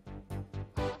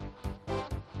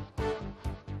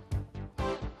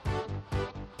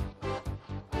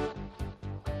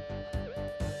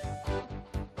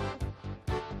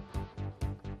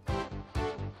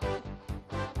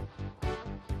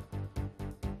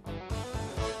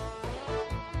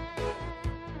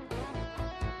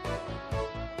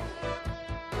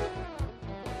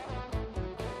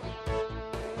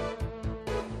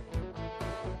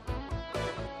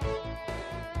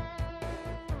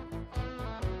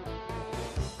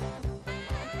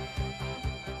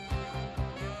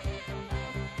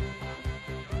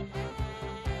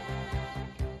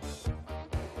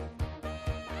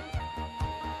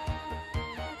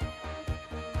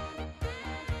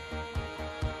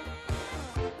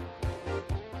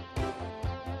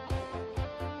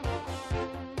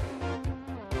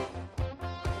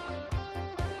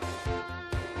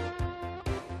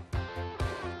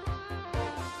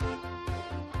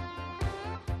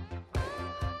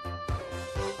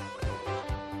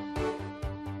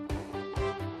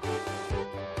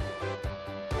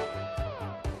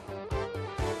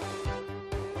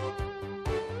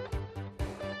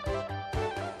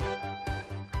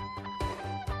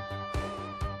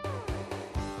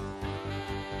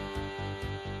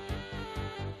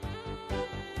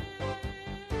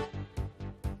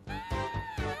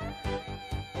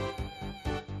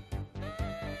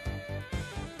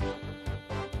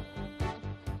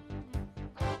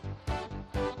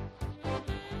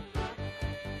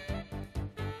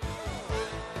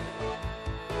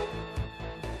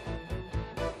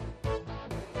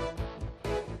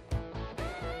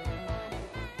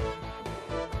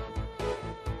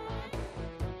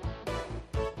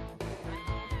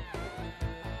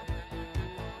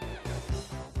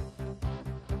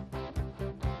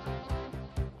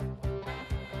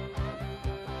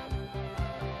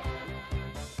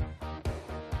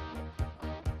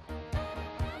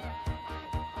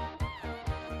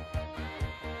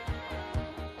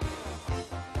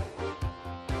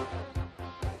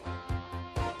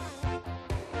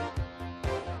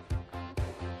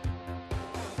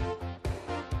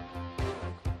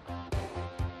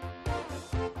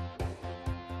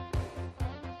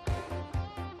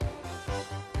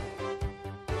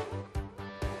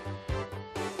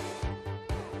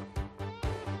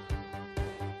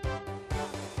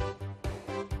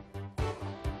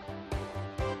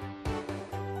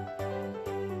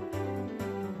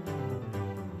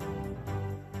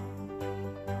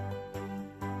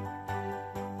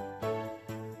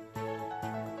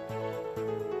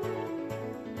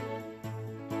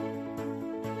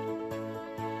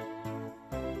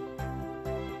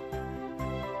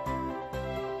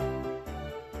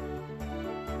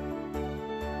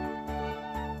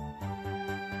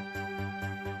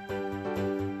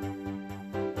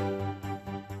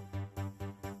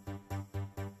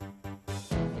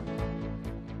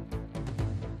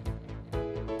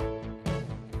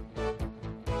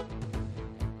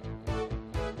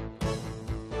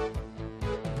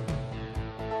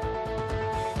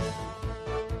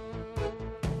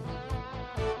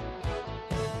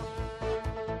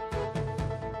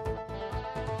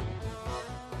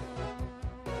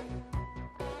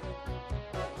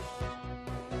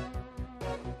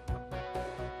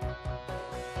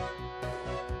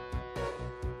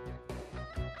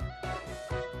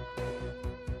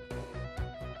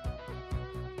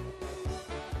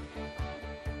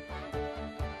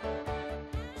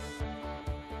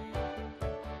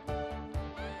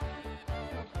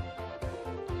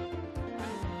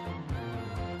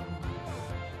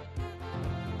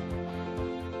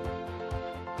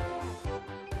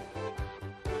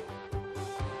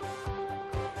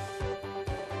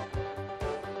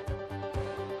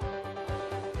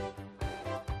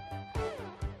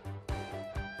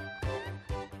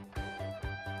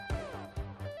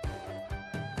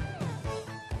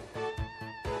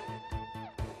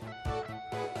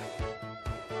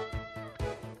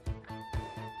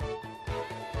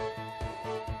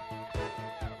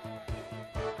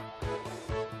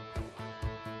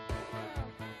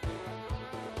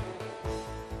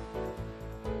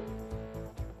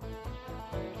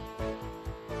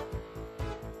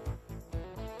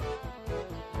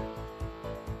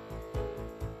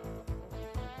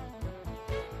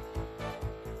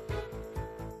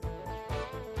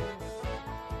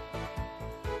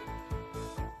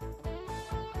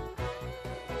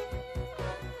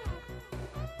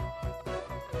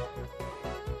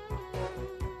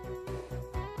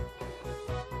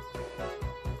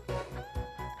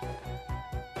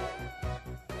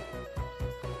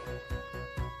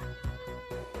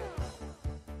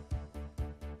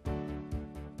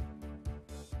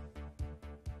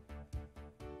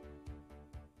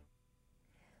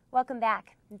 Welcome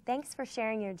back, and thanks for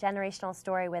sharing your generational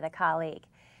story with a colleague.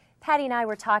 Patti and I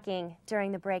were talking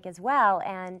during the break as well,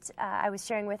 and I was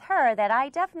sharing with her that I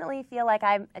definitely feel like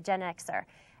I'm a Gen Xer.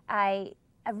 I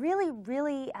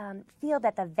really feel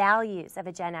that the values of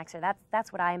a Gen Xer,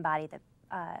 that's what I embody, the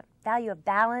value of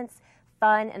balance,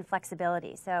 fun, and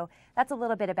flexibility. So that's a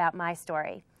little bit about my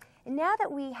story. And now that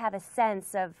we have a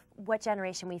sense of what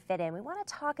generation we fit in, we want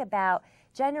to talk about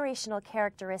generational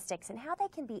characteristics and how they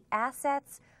can be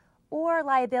assets or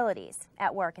liabilities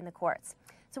at work in the courts.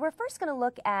 So we're first going to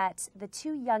look at the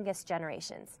two youngest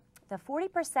generations, the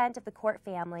 40% of the court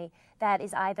family that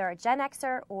is either a Gen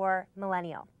Xer or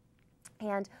millennial.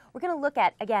 And we're going to look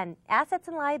at, again, assets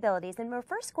and liabilities, and we're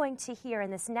first going to hear in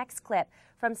this next clip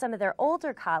from some of their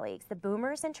older colleagues, the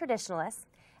boomers and traditionalists,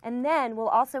 and then we'll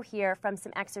also hear from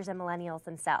some Xers and millennials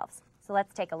themselves. So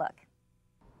let's take a look.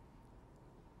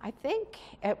 I think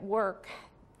at work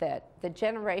that the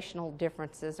generational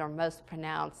differences are most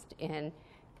pronounced in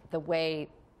the way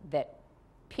that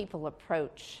people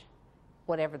approach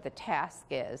whatever the task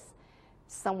is.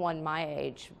 Someone my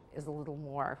age is a little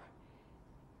more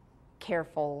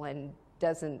careful and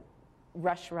doesn't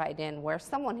rush right in, where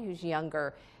someone who's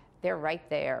younger, they're right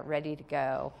there, ready to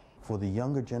go. For the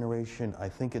younger generation, I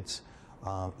think it's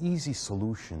easy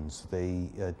solutions. They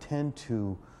tend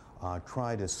to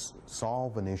try to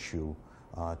solve an issue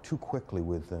too quickly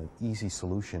with an easy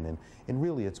solution, and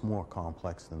really it's more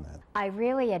complex than that. I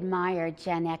really admire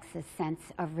Gen X's sense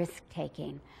of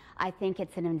risk-taking. I think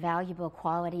it's an invaluable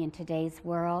quality in today's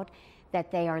world,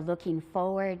 that they are looking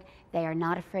forward, they are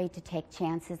not afraid to take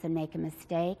chances and make a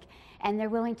mistake, and they're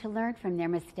willing to learn from their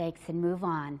mistakes and move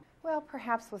on. Well,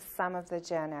 perhaps with some of the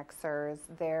Gen Xers,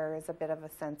 there is a bit of a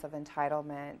sense of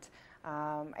entitlement.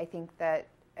 I think that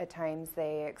at times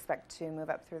they expect to move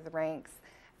up through the ranks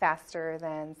faster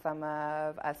than some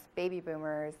of us baby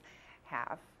boomers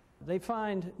have. They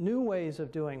find new ways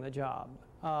of doing the job.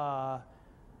 I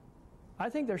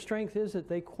think their strength is that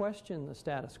they question the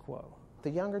status quo. The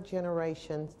younger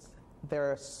generations,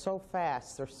 they're so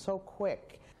fast, they're so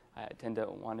quick. I tend to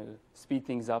want to speed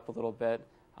things up a little bit,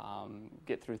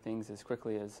 get through things as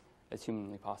quickly as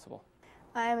humanly possible.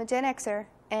 I'm a Gen Xer,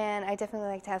 and I definitely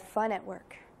like to have fun at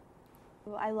work.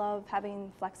 I love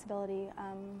having flexibility.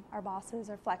 Our bosses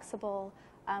are flexible.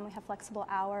 We have flexible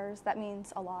hours. That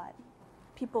means a lot.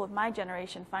 People of my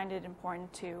generation find it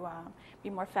important to be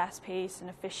more fast-paced and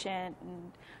efficient,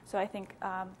 and so I think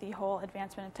the whole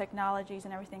advancement in technologies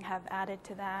and everything have added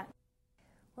to that.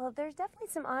 Well, there's definitely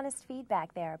some honest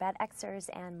feedback there about Xers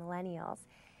and millennials.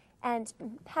 And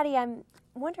Patti, I'm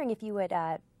wondering if you would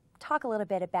talk a little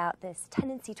bit about this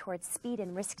tendency towards speed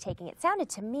and risk-taking. It sounded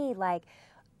to me like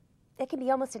it can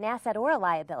be almost an asset or a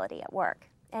liability at work.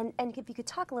 And if you could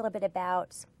talk a little bit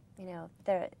about, you know,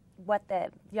 what the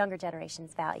younger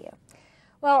generations value.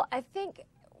 Well, I think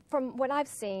from what I've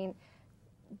seen,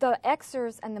 the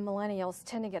Xers and the millennials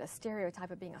tend to get a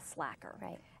stereotype of being a slacker.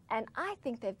 Right. And I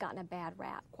think they've gotten a bad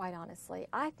rap, quite honestly.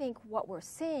 I think what we're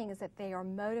seeing is that they are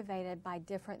motivated by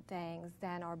different things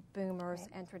than our boomers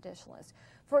and traditionalists.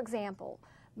 For example,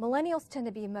 millennials tend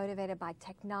to be motivated by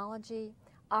technology,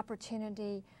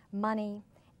 opportunity, money,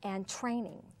 and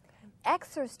training.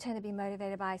 Xers tend to be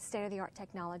motivated by state-of-the-art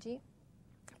technology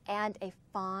and a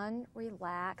fun,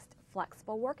 relaxed,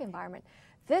 flexible work environment.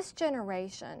 This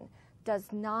generation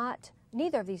does not,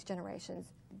 neither of these generations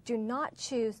do not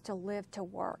choose to live to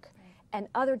work, and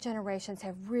other generations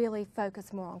have really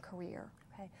focused more on career.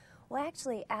 Okay. Well, I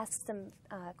actually asked some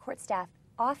court staff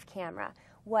off camera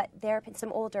what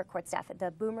some older court staff,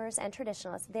 the boomers and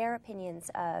traditionalists, their opinions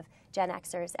of Gen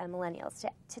Xers and millennials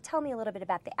to tell me a little bit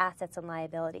about the assets and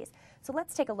liabilities. So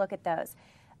let's take a look at those.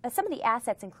 Some of the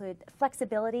assets include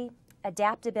flexibility,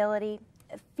 adaptability,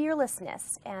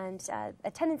 fearlessness, and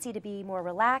a tendency to be more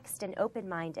relaxed and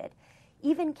open-minded,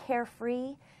 even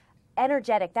carefree,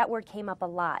 energetic, that word came up a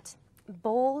lot,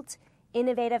 bold,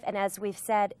 innovative, and as we've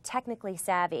said, technically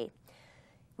savvy.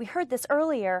 We heard this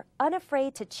earlier,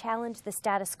 unafraid to challenge the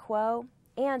status quo,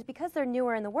 and because they're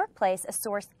newer in the workplace, a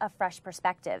source of fresh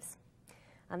perspectives.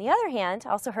 On the other hand,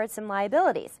 also heard some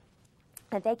liabilities.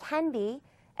 That they can be,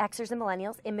 Xers and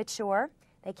millennials, immature,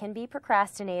 they can be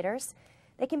procrastinators,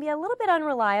 they can be a little bit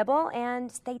unreliable,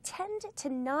 and they tend to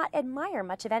not admire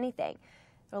much of anything.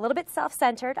 They're a little bit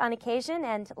self-centered on occasion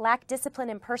and lack discipline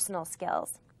and personal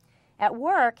skills. At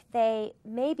work, they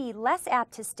may be less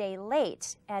apt to stay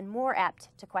late and more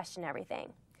apt to question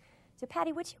everything. So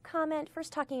Patti, would you comment,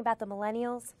 first talking about the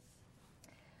millennials?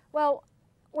 Well,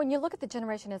 When you look at the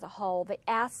generation as a whole, the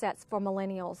assets for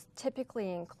millennials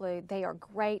typically include they are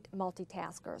great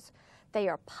multitaskers. They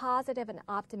are positive and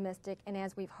optimistic, and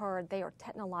as we've heard, they are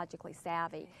technologically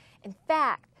savvy. In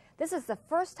fact, this is the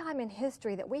first time in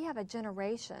history that we have a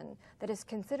generation that is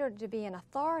considered to be an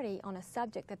authority on a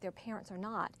subject that their parents are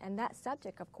not, and that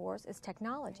subject, of course, is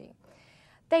technology.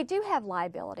 They do have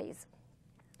liabilities.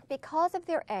 Because of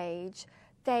their age,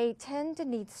 they tend to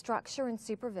need structure and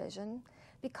supervision.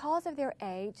 Because of their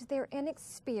age, they're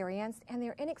inexperienced, and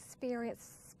they're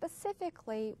inexperienced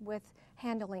specifically with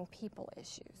handling people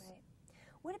issues. Right.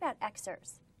 What about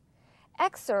Xers?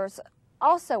 Xers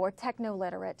also are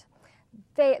techno-literate.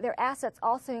 Their assets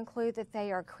also include that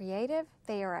they are creative,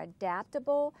 they are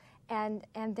adaptable, and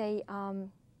they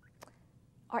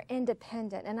are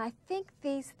independent. And I think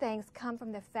these things come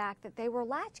from the fact that they were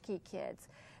latchkey kids.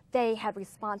 They had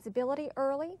responsibility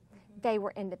early, they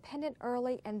were independent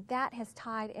early, and that has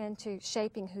tied into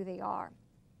shaping who they are.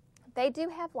 They do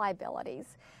have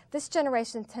liabilities. This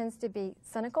generation tends to be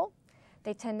cynical,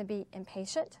 they tend to be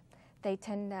impatient, they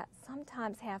tend to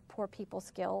sometimes have poor people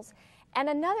skills. And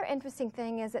another interesting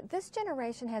thing is that this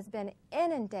generation has been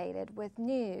inundated with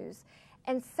news,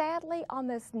 and sadly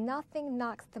almost nothing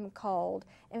knocks them cold.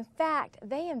 In fact,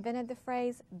 they invented the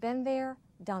phrase, been there,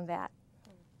 done that.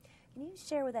 Can you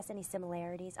share with us any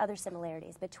similarities, other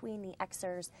similarities between the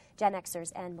Xers, Gen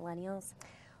Xers and millennials?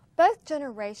 Both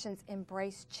generations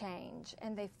embrace change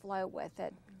and they flow with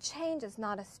it. Change is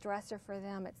not a stressor for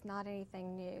them, it's not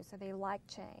anything new, so they like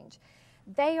change.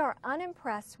 They are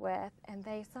unimpressed with, and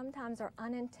they sometimes are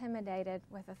unintimidated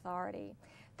with authority.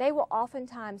 They will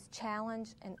oftentimes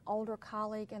challenge an older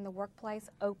colleague in the workplace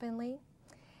openly.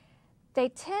 They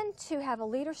tend to have a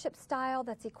leadership style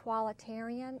that's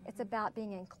equalitarian. It's about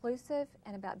being inclusive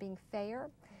and about being fair.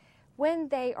 When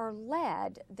they are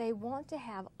led, they want to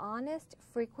have honest,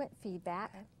 frequent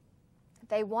feedback.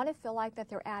 They want to feel like that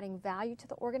they're adding value to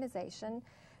the organization.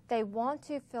 They want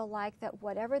to feel like that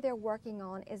whatever they're working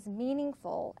on is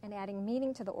meaningful and adding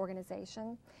meaning to the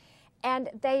organization. And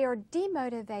they are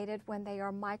demotivated when they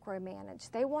are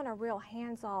micromanaged. They want a real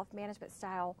hands-off management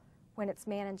style when it's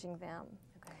managing them.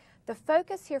 Okay. The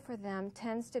focus here for them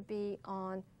tends to be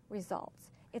on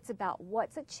results. It's about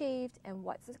what's achieved and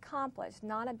what's accomplished,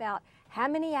 not about how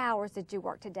many hours did you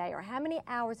work today or how many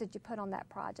hours did you put on that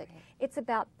project. Okay. It's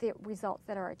about the results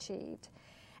that are achieved.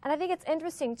 And I think it's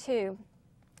interesting, too,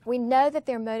 we know that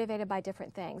they're motivated by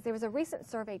different things. There was a recent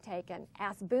survey taken,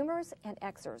 asked boomers and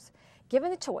Xers, given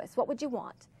the choice, what would you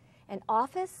want? An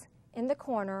office in the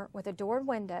corner with a door and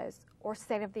windows or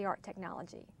state-of-the-art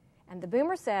technology? And the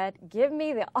boomer said, give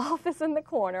me the office in the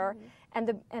corner, and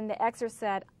the Xer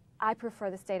said, I prefer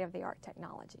the state-of-the-art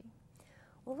technology.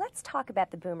 Well, let's talk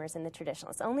about the boomers and the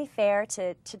traditionalists. Only fair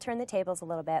to turn the tables a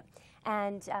little bit.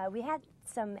 And we had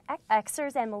some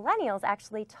Xers and millennials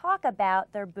actually talk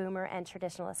about their boomer and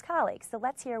traditionalist colleagues. So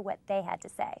let's hear what they had to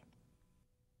say.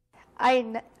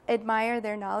 I admire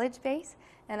their knowledge base,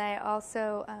 and I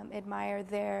also admire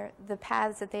the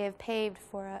paths that they have paved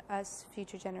for us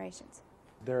future generations.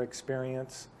 Their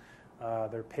experience,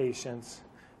 their patience,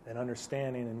 and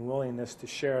understanding and willingness to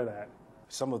share that.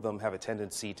 Some of them have a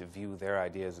tendency to view their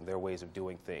ideas and their ways of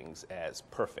doing things as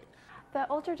perfect. The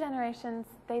older generations,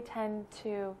 they tend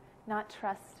to not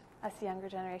trust us younger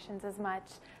generations as much,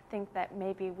 think that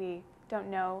maybe we don't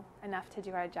know enough to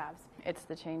do our jobs. It's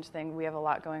the change thing. We have a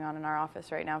lot going on in our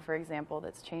office right now, for example,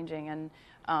 that's changing, and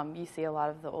you see a lot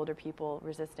of the older people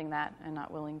resisting that and not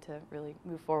willing to really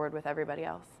move forward with everybody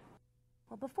else.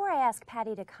 Well, before I ask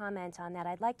Patti to comment on that,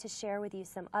 I'd like to share with you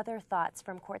some other thoughts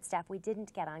from court staff we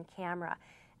didn't get on camera.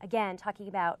 Again, talking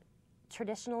about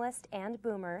traditionalists and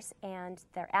boomers and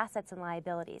their assets and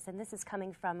liabilities. And this is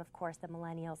coming from, of course, the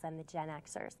millennials and the Gen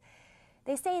Xers.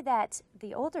 They say that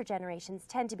the older generations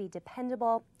tend to be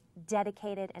dependable,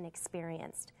 dedicated, and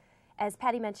experienced. As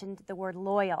Patti mentioned, the word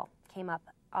loyal came up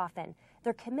often.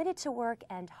 They're committed to work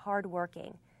and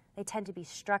hardworking. They tend to be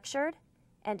structured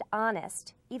and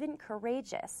honest, even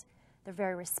courageous. They're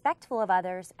very respectful of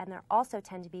others, and they also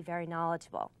tend to be very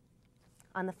knowledgeable.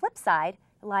 On the flip side,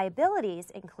 liabilities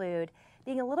include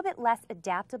being a little bit less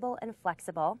adaptable and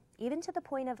flexible, even to the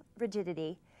point of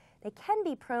rigidity. They can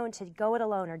be prone to go it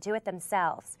alone or do it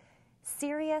themselves.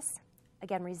 Serious,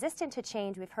 again, resistant to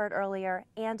change, we've heard earlier,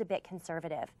 and a bit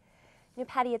conservative. You know,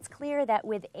 Patti, it's clear that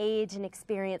with age and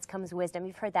experience comes wisdom.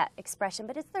 You've heard that expression,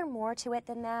 but is there more to it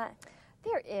than that?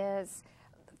 There is.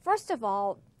 First of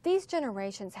all, these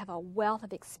generations have a wealth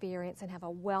of experience and have a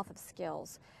wealth of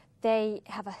skills. They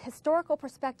have a historical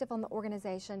perspective on the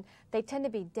organization. They tend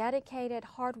to be dedicated,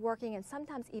 hardworking, and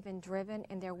sometimes even driven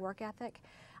in their work ethic.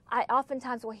 I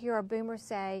oftentimes will hear a boomer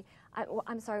say,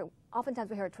 oftentimes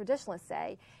we hear traditionalists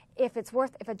say, if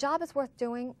a job is worth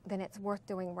doing, then it's worth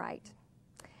doing right.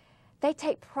 They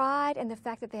take pride in the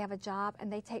fact that they have a job,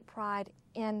 and they take pride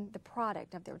in the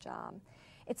product of their job.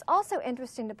 It's also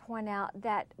interesting to point out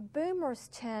that boomers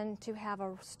tend to have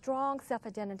a strong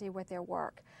self-identity with their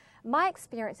work. My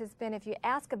experience has been if you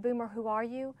ask a boomer, who are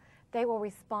you, they will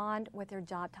respond with their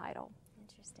job title.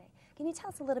 Interesting. Can you tell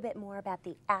us a little bit more about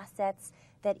the assets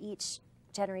that each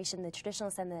generation, the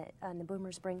traditionalists and the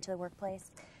boomers, bring to the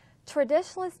workplace?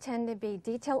 Traditionalists tend to be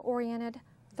detail-oriented,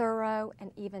 thorough,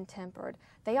 and even-tempered.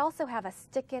 They also have a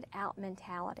stick-it-out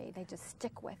mentality. They just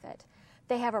stick with it.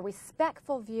 They have a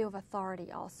respectful view of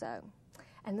authority also.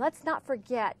 And let's not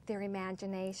forget their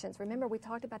imaginations. Remember, we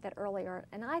talked about that earlier,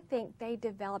 and I think they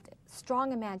developed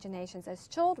strong imaginations as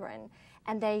children,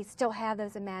 and they still have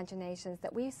those imaginations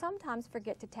that we sometimes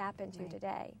forget to tap into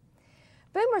today.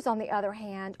 Boomers, on the other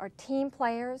hand, are team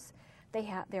players.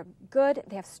 They're good,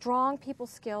 they have strong people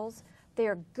skills, they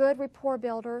are good rapport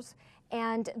builders,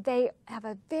 and they have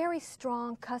a very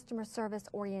strong customer service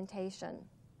orientation.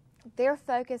 Their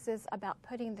focus is about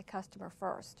putting the customer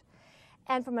first.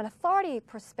 And from an authority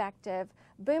perspective,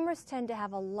 boomers tend to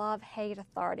have a love-hate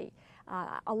authority,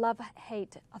 a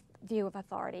love-hate view of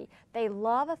authority. They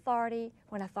love authority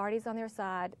when authority is on their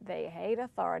side. They hate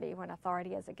authority when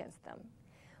authority is against them.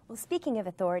 Well, speaking of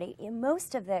authority,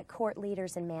 most of the court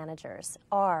leaders and managers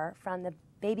are from the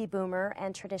baby boomer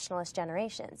and traditionalist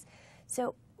generations.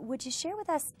 So would you share with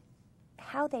us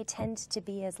how they tend to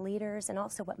be as leaders and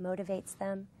also what motivates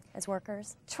them as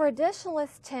workers?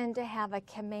 Traditionalists tend to have a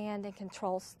command and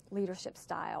control leadership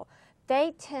style.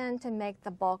 They tend to make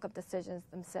the bulk of decisions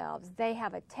themselves. They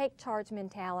have a take charge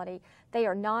mentality. They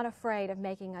are not afraid of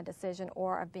making a decision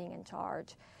or of being in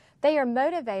charge. They are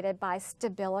motivated by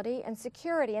stability and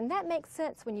security, and that makes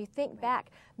sense when you think back.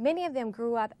 Many of them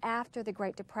grew up after the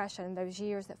Great Depression, those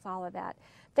years that followed that.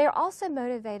 They are also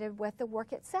motivated with the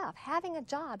work itself. Having a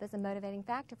job is a motivating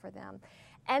factor for them.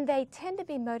 And they tend to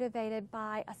be motivated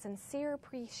by a sincere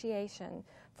appreciation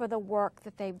for the work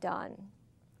that they've done.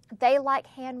 They like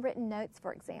handwritten notes,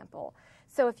 for example.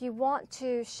 So if you want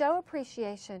to show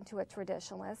appreciation to a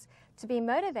traditionalist, to be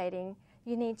motivating,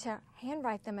 you need to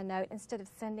handwrite them a note instead of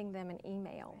sending them an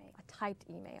email, a typed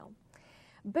email.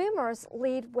 Boomers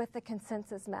lead with the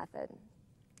consensus method.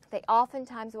 They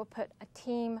oftentimes will put a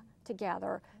team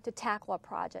together to tackle a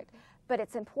project. But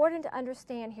it's important to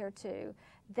understand here, too,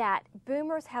 that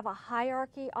boomers have a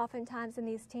hierarchy oftentimes in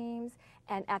these teams,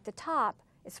 and at the top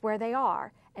is where they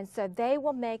are, and so they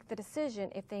will make the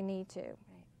decision if they need to.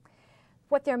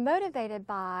 What they're motivated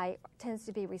by tends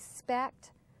to be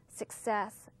respect,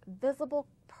 success, visible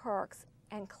perks,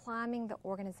 and climbing the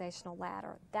organizational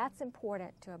ladder. That's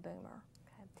important to a boomer.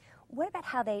 Okay. What about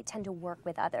how they tend to work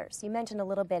with others? You mentioned a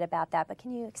little bit about that, but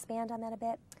can you expand on that a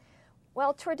bit?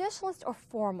 Well, traditionalists are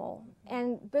formal,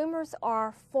 and boomers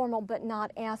are formal but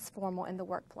not as formal in the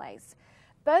workplace.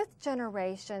 Both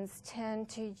generations tend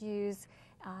to use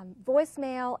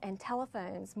voicemail and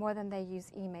telephones more than they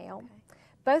use email. Okay.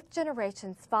 Both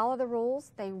generations follow the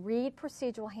rules, they read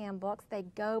procedural handbooks, they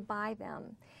go by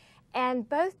them. And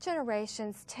both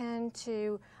generations tend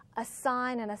to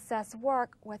assign and assess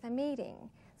work with a meeting.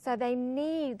 So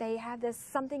they have this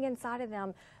something inside of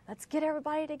them, let's get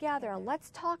everybody together and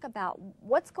let's talk about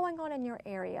what's going on in your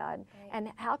area and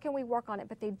how can we work on it.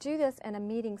 But they do this in a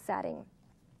meeting setting.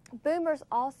 Boomers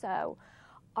also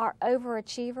are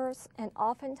overachievers, and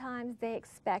oftentimes they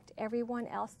expect everyone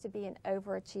else to be an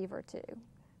overachiever too.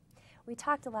 We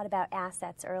talked a lot about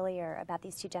assets earlier about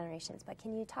these two generations, but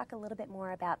can you talk a little bit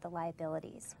more about the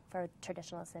liabilities for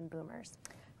traditionalists and boomers?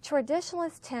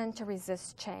 Traditionalists tend to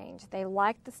resist change. They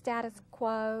like the status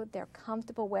quo, they're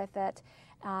comfortable with it.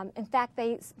 In fact,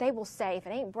 they will say, if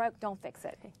it ain't broke, don't fix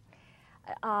it.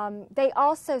 They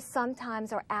also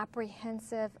sometimes are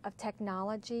apprehensive of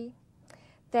technology.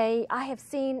 I have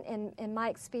seen in my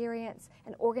experience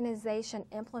an organization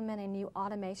implement a new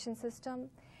automation system,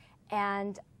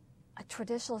 and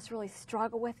traditionalists really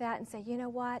struggle with that and say, you know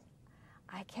what?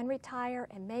 I can retire,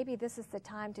 and maybe this is the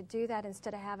time to do that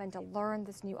instead of having to learn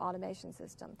this new automation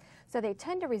system. So they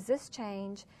tend to resist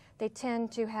change. They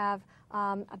tend to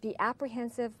be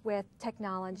apprehensive with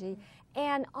technology,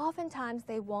 and oftentimes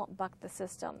they won't buck the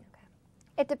system. Okay.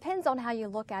 It depends on how you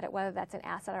look at it, whether that's an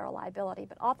asset or a liability,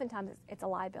 but oftentimes it's a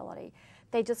liability.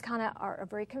 They just kind of are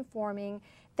very conforming.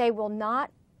 They will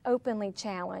not openly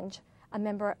challenge a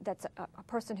member that's a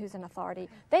person who's in authority.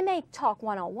 They may talk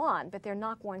one-on-one, but they're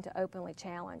not going to openly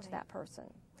challenge that person.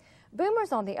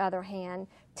 Boomers, on the other hand,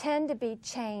 tend to be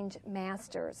change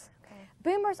masters. Okay.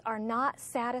 Boomers are not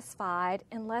satisfied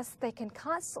unless they can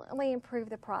constantly improve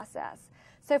the process.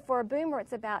 So for a boomer,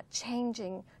 it's about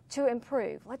changing to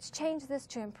improve. Let's change this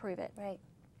to improve it. Right.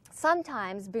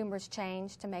 Sometimes boomers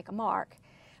change to make a mark,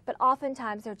 but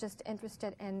oftentimes they're just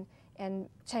interested in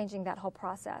changing that whole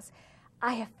process.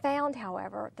 I have found,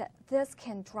 however, that this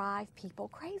can drive people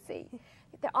crazy.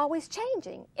 They're always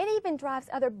changing. It even drives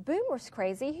other boomers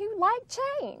crazy who like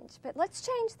change. But let's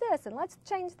change this and let's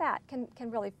change that can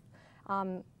really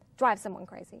drive someone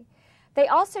crazy. They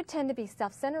also tend to be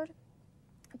self-centered.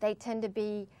 They tend to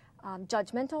be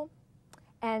judgmental,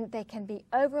 and they can be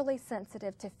overly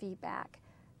sensitive to feedback.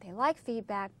 They like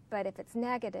feedback, but if it's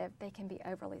negative, they can be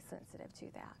overly sensitive to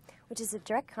that. Which is a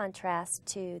direct contrast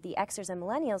to the Xers and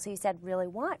Millennials who you said really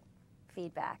want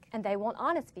feedback. And they want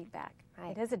honest feedback.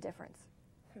 Right. It is a difference.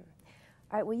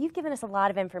 All right, well, you've given us a lot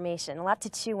of information, a lot to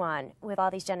chew on with all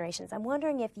these generations. I'm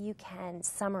wondering if you can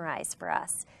summarize for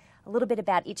us a little bit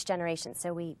about each generation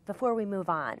before we move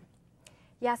on.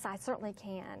 Yes, I certainly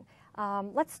can.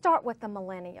 Let's start with the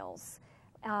Millennials.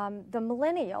 The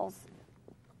Millennials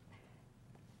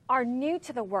are new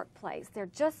to the workplace. They're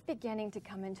just beginning to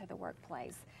come into the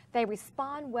workplace. They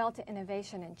respond well to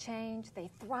innovation and change. They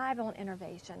thrive on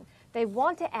innovation. They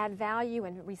want to add value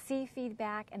and receive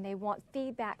feedback, and they want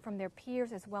feedback from their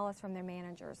peers as well as from their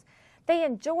managers. They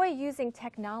enjoy using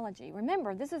technology.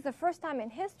 Remember, this is the first time in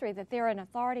history that they're an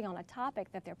authority on a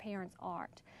topic that their parents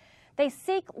aren't. They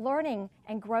seek learning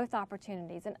and growth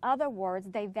opportunities. In other words,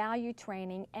 they value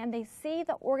training, and they see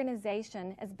the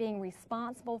organization as being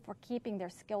responsible for keeping their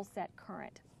skill set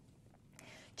current.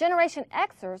 Generation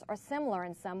Xers are similar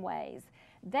in some ways.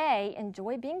 They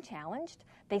enjoy being challenged.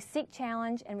 They seek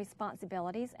challenge and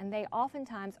responsibilities, and they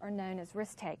oftentimes are known as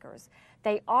risk takers.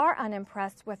 They are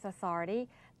unimpressed with authority.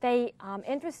 They,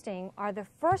 interesting, are the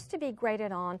first to be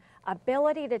graded on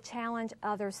ability to challenge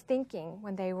others' thinking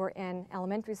when they were in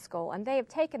elementary school, and they have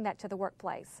taken that to the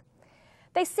workplace.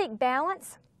 They seek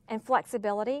balance and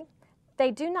flexibility.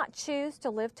 They do not choose to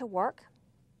live to work.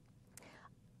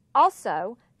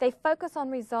 Also, they focus on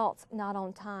results, not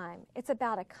on time. It's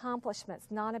about accomplishments,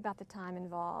 not about the time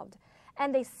involved.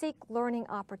 And they seek learning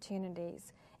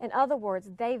opportunities. In other words,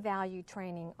 they value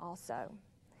training also.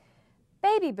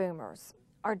 Baby boomers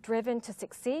are driven to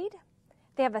succeed.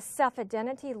 They have a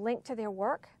self-identity linked to their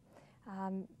work.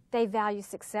 They value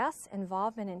success,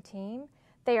 involvement in team.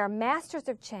 They are masters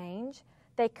of change.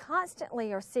 They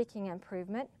constantly are seeking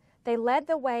improvement. They led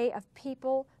the way of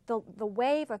people, the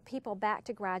wave of people back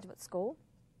to graduate school.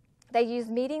 They use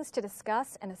meetings to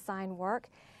discuss and assign work,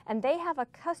 and they have a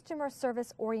customer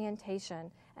service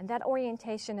orientation, and that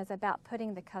orientation is about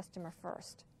putting the customer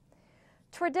first.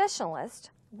 Traditionalists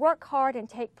work hard and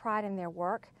take pride in their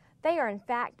work. They are, in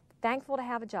fact, thankful to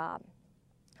have a job.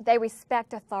 They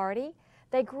respect authority.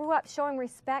 They grew up showing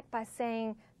respect by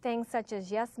saying things such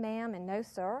as yes, ma'am, and no,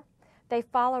 sir. They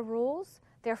follow rules.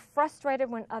 They're frustrated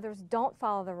when others don't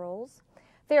follow the rules.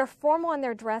 They are formal in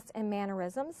their dress and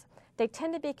mannerisms. They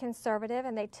tend to be conservative,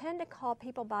 and they tend to call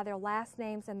people by their last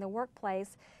names in the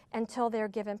workplace until they're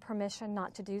given permission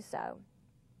not to do so.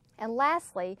 And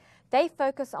lastly, they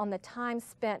focus on the time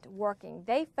spent working.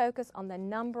 They focus on the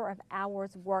number of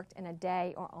hours worked in a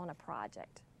day or on a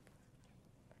project.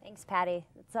 Thanks, Patti.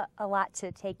 It's a lot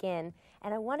to take in.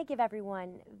 And I want to give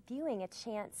everyone viewing a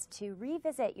chance to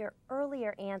revisit your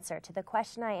earlier answer to the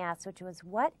question I asked, which was,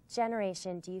 what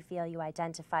generation do you feel you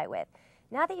identify with?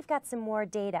 Now that you've got some more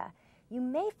data, you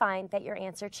may find that your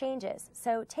answer changes.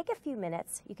 So take a few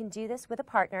minutes, you can do this with a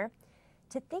partner,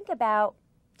 to think about,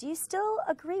 do you still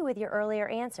agree with your earlier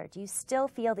answer? Do you still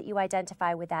feel that you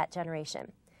identify with that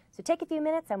generation? So take a few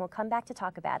minutes and we'll come back to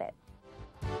talk about it.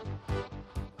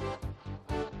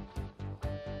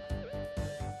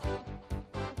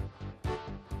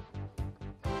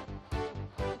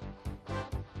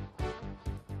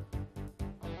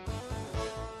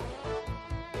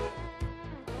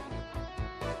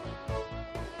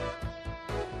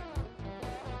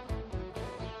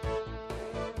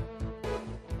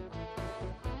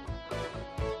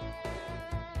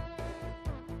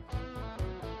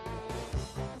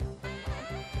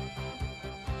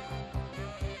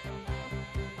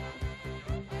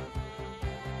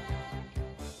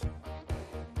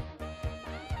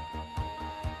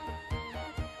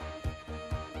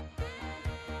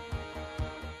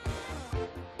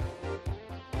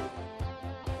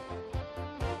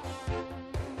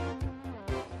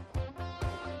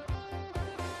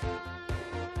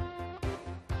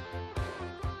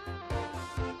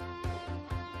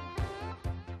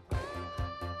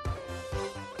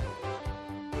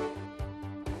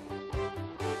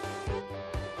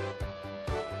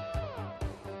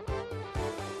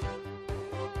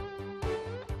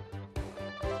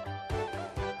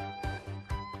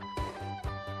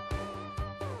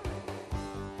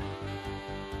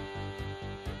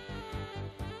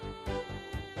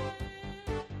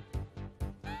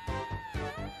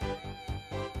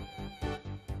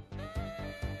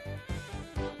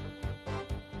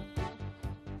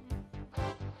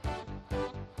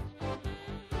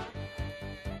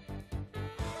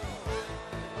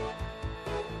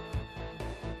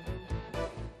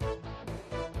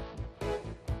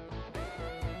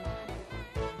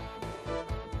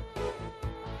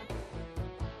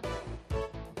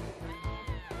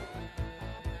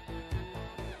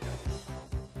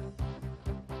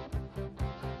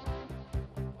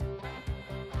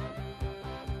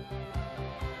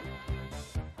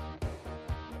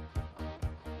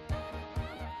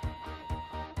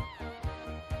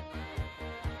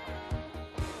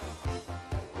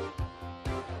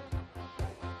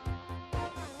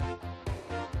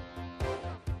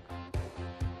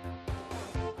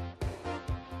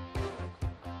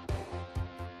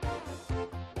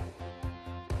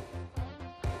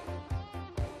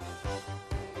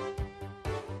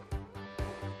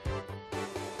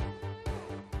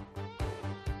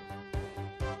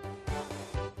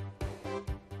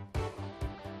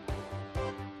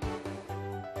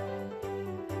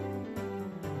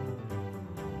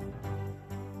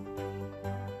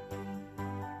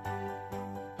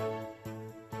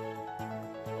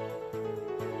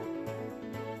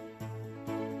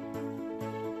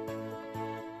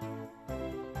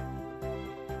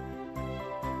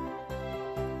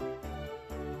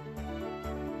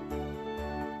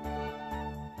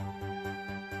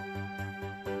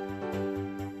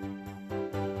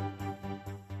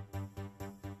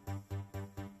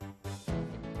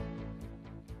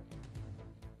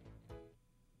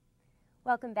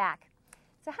 Welcome back.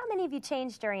 So how many of you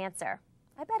changed your answer?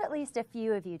 I bet at least a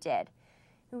few of you did.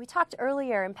 And we talked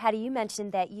earlier, and Patti, you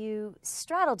mentioned that you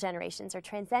straddle generations or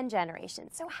transcend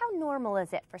generations. So how normal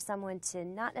is it for someone to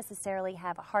not necessarily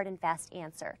have a hard and fast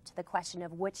answer to the question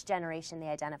of which generation they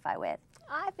identify with?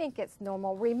 I think it's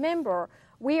normal. Remember,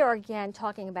 we are again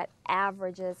talking about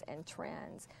averages and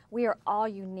trends. We are all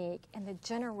unique, and the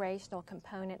generational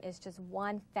component is just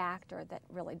one factor that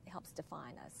really helps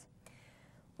define us.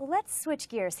 Well, let's switch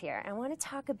gears here. I want to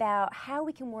talk about how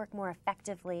we can work more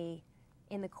effectively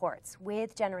in the courts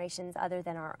with generations other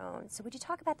than our own. So would you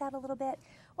talk about that a little bit?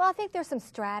 Well, I think there's some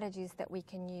strategies that we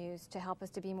can use to help us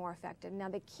to be more effective. Now,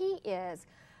 the key is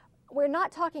we're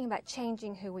not talking about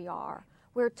changing who we are.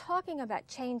 We're talking about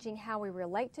changing how we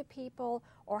relate to people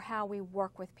or how we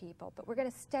work with people. But we're going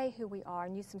to stay who we are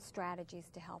and use some strategies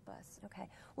to help us. Okay.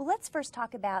 Well, let's first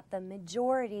talk about the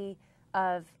majority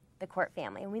of the court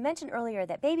family. And we mentioned earlier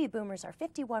that baby boomers are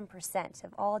 51%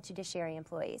 of all judiciary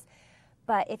employees.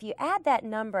 But if you add that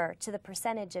number to the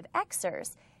percentage of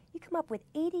Xers, you come up with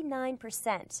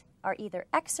 89% are either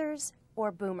Xers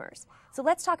or boomers. So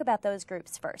let's talk about those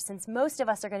groups first, since most of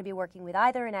us are going to be working with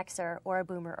either an Xer or a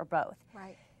boomer or both.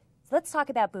 Right. So let's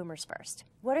talk about boomers first.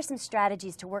 What are some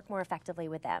strategies to work more effectively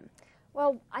with them?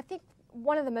 Well, I think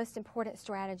one of the most important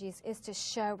strategies is to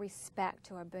show respect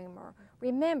to a boomer.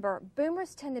 Remember,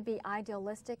 boomers tend to be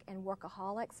idealistic and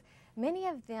workaholics. Many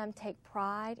of them take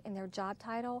pride in their job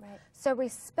title, so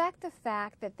respect the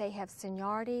fact that they have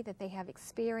seniority, that they have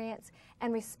experience,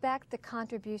 and respect the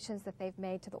contributions that they've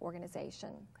made to the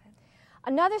organization.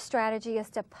 Another strategy is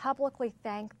to publicly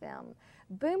thank them.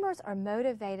 Boomers are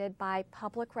motivated by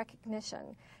public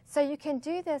recognition. So you can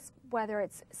do this whether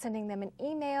it's sending them an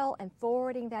email and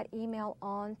forwarding that email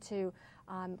on to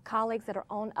colleagues that are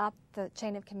on up the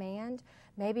chain of command.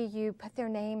 Maybe you put their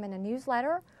name in a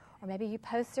newsletter, or maybe you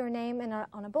post their name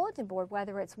on a bulletin board,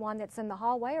 whether it's one that's in the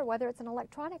hallway or whether it's an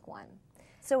electronic one.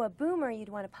 So a boomer you'd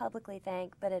want to publicly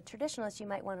thank, but a traditionalist you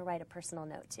might want to write a personal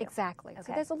note to. Exactly. Okay.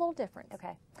 So there's a little difference.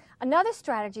 Okay. Another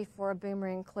strategy for a boomer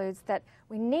includes that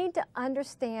we need to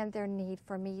understand their need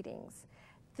for meetings.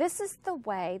 This is the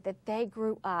way that they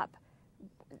grew up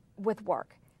with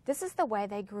work. This is the way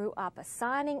they grew up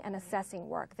assigning and assessing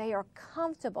work. They are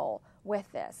comfortable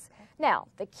with this. Okay. Now,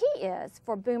 the key is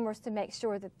for boomers to make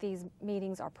sure that these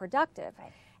meetings are productive.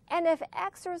 Right. And if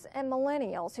Xers and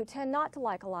millennials, who tend not to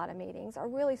like a lot of meetings, are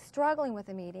really struggling with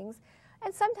the meetings,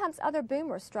 and sometimes other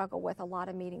boomers struggle with a lot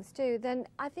of meetings too, then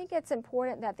I think it's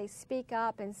important that they speak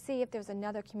up and see if there's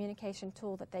another communication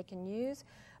tool that they can use.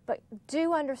 But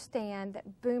do understand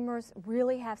that boomers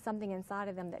really have something inside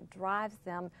of them that drives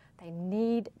them. They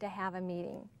need to have a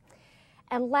meeting.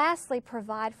 And lastly,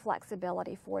 provide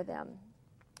flexibility for them.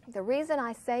 The reason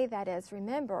I say that is,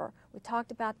 remember, we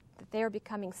talked about that they're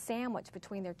becoming sandwiched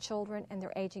between their children and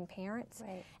their aging parents.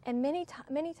 Right. And many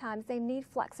times they need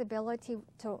flexibility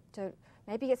to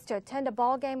maybe it's to attend a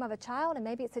ball game of a child, and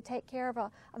maybe it's to take care of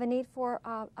a need for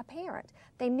a parent.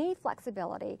 They need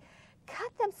flexibility.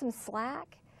 Cut them some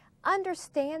slack.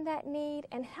 Understand that need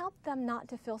and help them not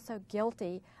to feel so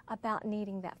guilty about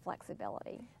needing that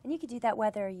flexibility. And you could do that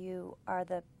whether you are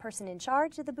the person in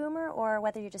charge of the boomer or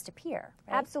whether you're just a peer,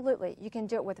 right? Absolutely. You can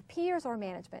do it with peers or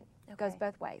management. It goes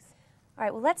both ways. All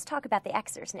right, well, let's talk about the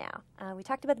Xers now. We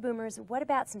talked about the boomers. What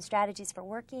about some strategies for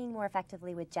working more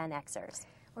effectively with Gen Xers?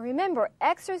 Well, remember,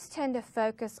 Xers tend to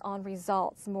focus on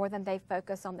results more than they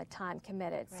focus on the time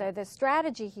committed. Right. So the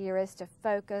strategy here is to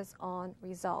focus on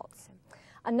results. Okay.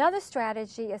 Another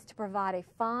strategy is to provide a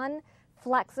fun,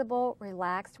 flexible,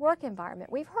 relaxed work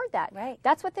environment. We've heard that. Right.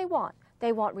 That's what they want.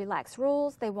 They want relaxed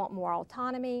rules. They want more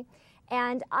autonomy.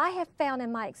 And I have found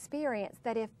in my experience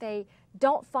that if they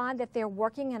don't find that they're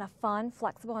working in a fun,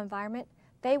 flexible environment,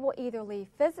 they will either leave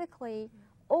physically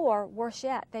or, worse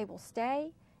yet, they will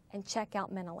stay and check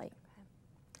out mentally. Okay.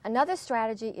 Another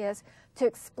strategy is to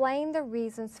explain the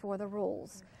reasons for the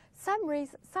rules. Some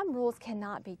rules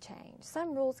cannot be changed.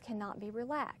 Some rules cannot be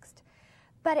relaxed.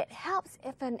 But it helps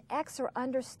if an Xer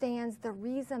understands the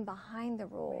reason behind the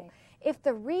rule. Right. If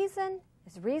the reason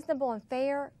is reasonable and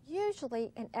fair,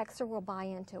 usually an Xer will buy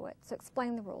into it. So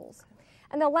explain the rules. Okay.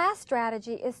 And the last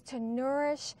strategy is to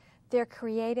nourish their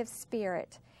creative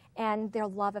spirit and their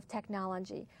love of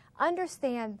technology.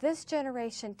 Understand this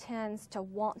generation tends to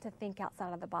want to think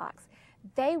outside of the box.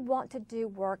 They want to do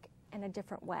work in a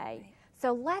different way. Right.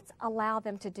 So let's allow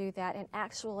them to do that and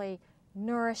actually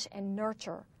nourish and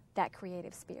nurture that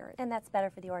creative spirit. And that's better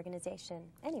for the organization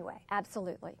anyway.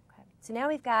 Absolutely. Okay. So now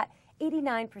we've got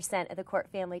 89% of the court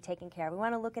family taken care of. We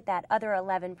want to look at that other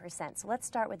 11%. So let's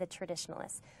start with the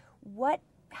traditionalists. What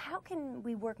how can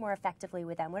we work more effectively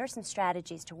with them? What are some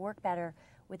strategies to work better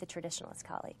with the traditionalist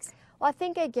colleagues? Well, I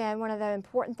think, again, one of the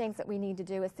important things that we need to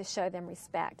do is to show them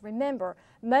respect. Remember,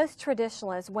 most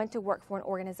traditionalists went to work for an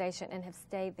organization and have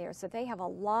stayed there, so they have a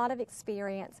lot of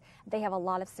experience, they have a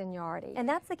lot of seniority. And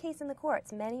that's the case in the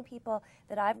courts. Many people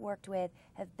that I've worked with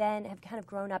have kind of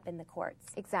grown up in the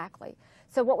courts. Exactly.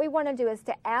 So what we want to do is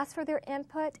to ask for their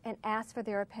input and ask for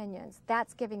their opinions.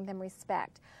 That's giving them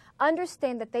respect.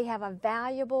 Understand that they have a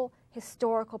valuable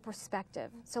historical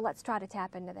perspective, so let's try to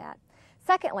tap into that.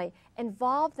 Secondly,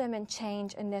 involve them in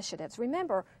change initiatives.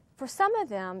 Remember, for some of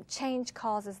them, change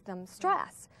causes them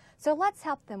stress. So let's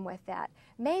help them with that.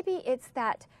 Maybe it's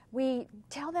that we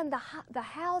tell them the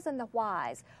hows and the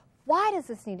whys. Why does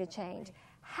this need to change?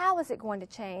 How is it going to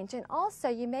change? And also,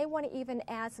 you may want to even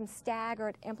add some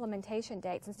staggered implementation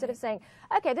dates. Instead of saying,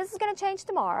 okay, this is going to change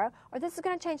tomorrow, or this is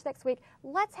going to change next week,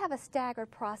 let's have a staggered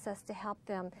process to help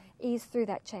them ease through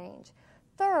that change.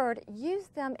 Third, use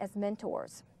them as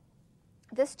mentors.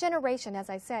 This generation, as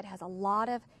I said, has a lot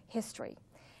of history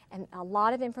and a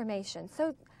lot of information.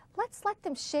 So let's let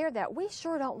them share that. We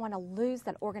sure don't want to lose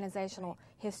that organizational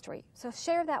history. So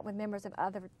share that with members of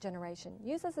other generation.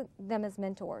 Use them as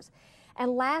mentors.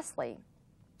 And lastly,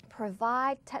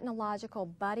 provide technological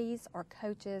buddies or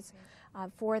coaches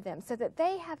for them so that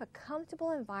they have a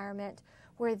comfortable environment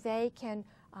where they can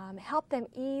help them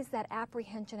ease that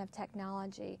apprehension of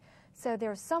technology. So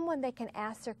there's someone they can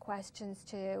ask their questions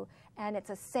to, and it's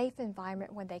a safe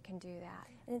environment when they can do that.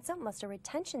 And it's almost a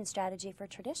retention strategy for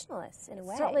traditionalists in a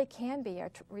way. It certainly can be a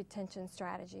retention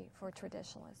strategy for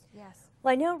traditionalists, yes.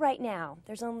 Well, I know right now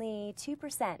there's only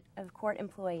 2% of court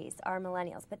employees are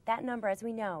millennials, but that number, as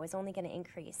we know, is only going to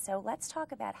increase. So let's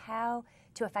talk about how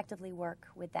to effectively work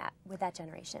with that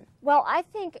generation. Well, I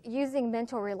think using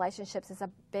mentor relationships is a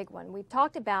big one. We've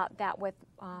talked about that with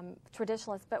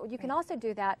traditionalists, but you can also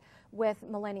do that with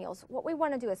millennials. What we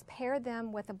want to do is pair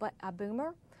them with a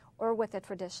boomer or with a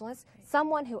traditionalist,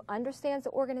 someone who understands the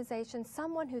organization,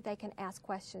 someone who they can ask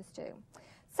questions to.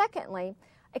 Secondly,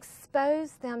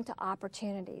 expose them to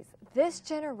opportunities. This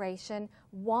generation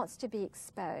wants to be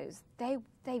exposed. They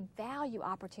value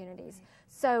opportunities.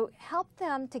 So help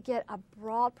them to get a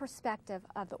broad perspective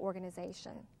of the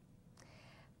organization.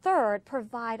 Third,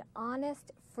 provide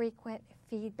honest, frequent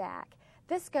feedback.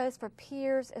 This goes for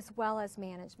peers as well as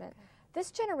management.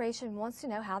 This generation wants to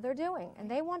know how they're doing, and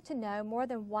they want to know more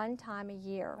than one time a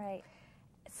year. Right.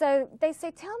 So they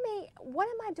say, tell me, what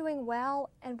am I doing well,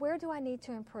 and where do I need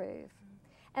to improve?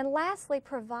 And lastly,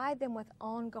 provide them with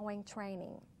ongoing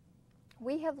training.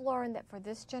 We have learned that for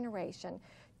this generation,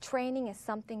 training is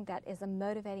something that is a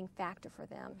motivating factor for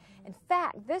them. In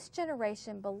fact, this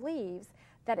generation believes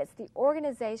that it's the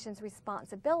organization's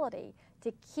responsibility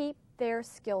to keep their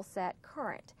skill set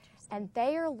current. And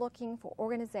they are looking for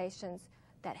organizations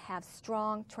that have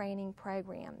strong training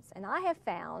programs. And I have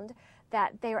found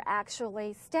that they are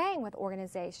actually staying with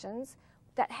organizations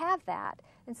that have that.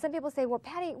 And some people say, well,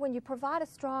 Patti, when you provide a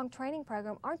strong training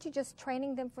program, aren't you just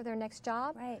training them for their next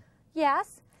job? Right.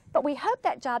 Yes, but we hope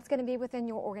that job's going to be within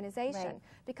your organization, right,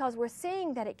 because we're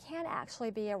seeing that it can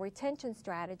actually be a retention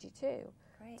strategy too,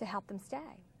 Great. To help them stay.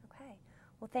 Okay.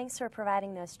 Well, thanks for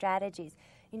providing those strategies.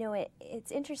 You know,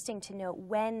 it's interesting to note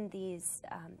when these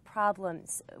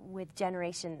problems with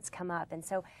generations come up. And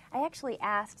so I actually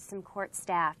asked some court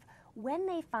staff when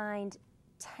they find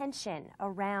tension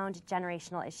around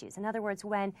generational issues. In other words,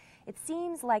 when it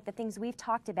seems like the things we've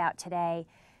talked about today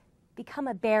become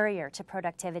a barrier to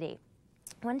productivity.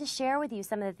 I wanted to share with you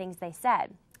some of the things they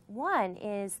said. One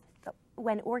is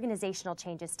when organizational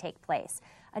changes take place.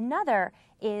 Another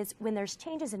is when there's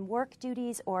changes in work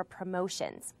duties or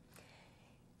promotions.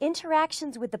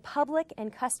 Interactions with the public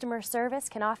and customer service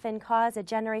can often cause a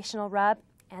generational rub.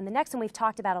 And the next one we've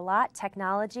talked about a lot,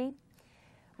 technology.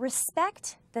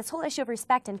 Respect, this whole issue of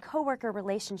respect and coworker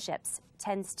relationships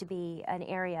tends to be an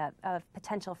area of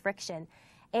potential friction.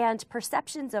 And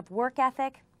perceptions of work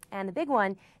ethic, and the big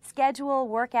one, schedule,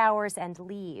 work hours, and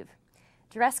leave.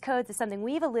 Dress codes is something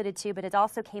we've alluded to, but it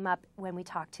also came up when we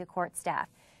talked to court staff.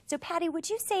 So Patti, would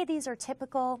you say these are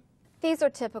typical? These are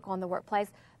typical in the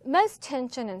workplace. Most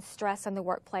tension and stress in the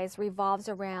workplace revolves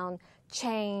around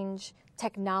change,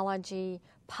 technology,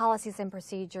 policies and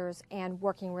procedures, and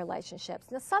working relationships.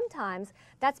 Now, sometimes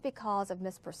that's because of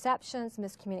misperceptions,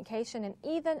 miscommunication, and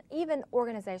even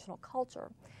organizational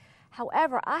culture.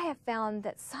 However, I have found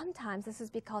that sometimes this is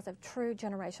because of true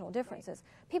generational differences.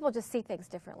 People just see things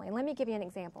differently. And let me give you an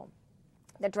example.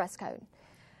 The dress code.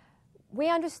 We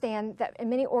understand that in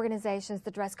many organizations,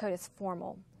 the dress code is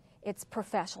formal. It's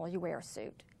professional. You wear a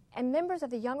suit. And members of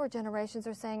the younger generations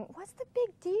are saying, what's the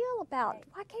big deal about,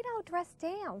 why can't I dress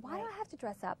down? Why do I have to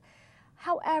dress up?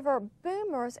 However,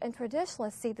 boomers and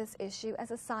traditionalists see this issue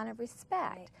as a sign of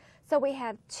respect. So we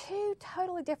have two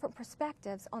totally different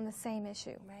perspectives on the same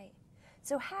issue. Right.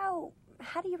 So how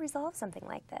do you resolve something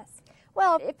like this?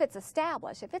 Well, if it's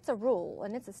established, if it's a rule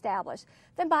and it's established,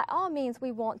 then by all means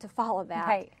we want to follow that.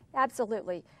 Right.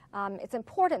 Absolutely. It's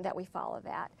important that we follow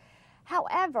that.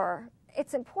 However,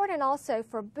 it's important also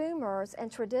for boomers and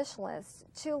traditionalists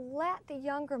to let the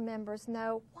younger members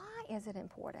know, why is it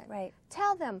important? Right.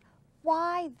 Tell them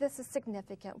why this is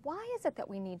significant. Why is it that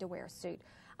we need to wear a suit?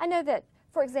 I know that,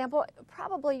 for example,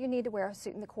 probably you need to wear a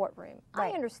suit in the courtroom.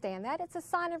 Right. I understand that. It's a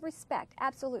sign of respect,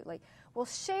 absolutely. We'll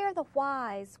share the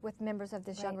whys with members of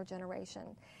this younger generation.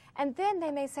 And then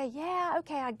they may say, yeah,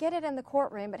 okay, I get it in the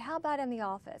courtroom, but how about in the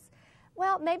office?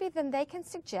 Well, maybe then they can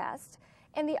suggest,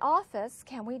 in the office,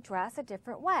 can we dress a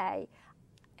different way?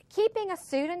 Keeping a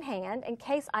suit in hand in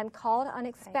case I'm called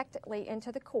unexpectedly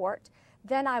into the court,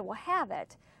 then I will have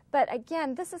it. But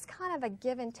again, this is kind of a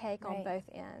give and take on both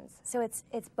ends. So it's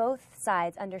both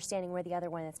sides understanding where the other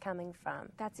one is coming from.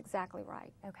 That's exactly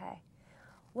right. Okay.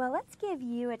 Well, let's give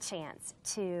you a chance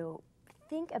to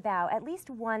think about at least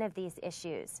one of these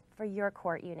issues for your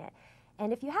court unit.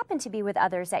 And if you happen to be with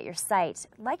others at your site,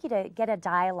 I'd like you to get a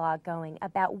dialogue going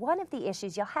about one of the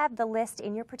issues. You'll have the list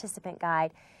in your participant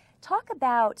guide. Talk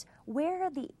about where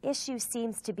the issue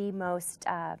seems to be most,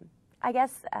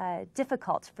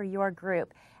 difficult for your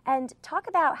group. And talk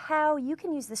about how you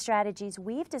can use the strategies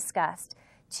we've discussed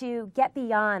to get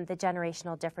beyond the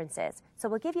generational differences. So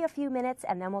we'll give you a few minutes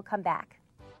and then we'll come back.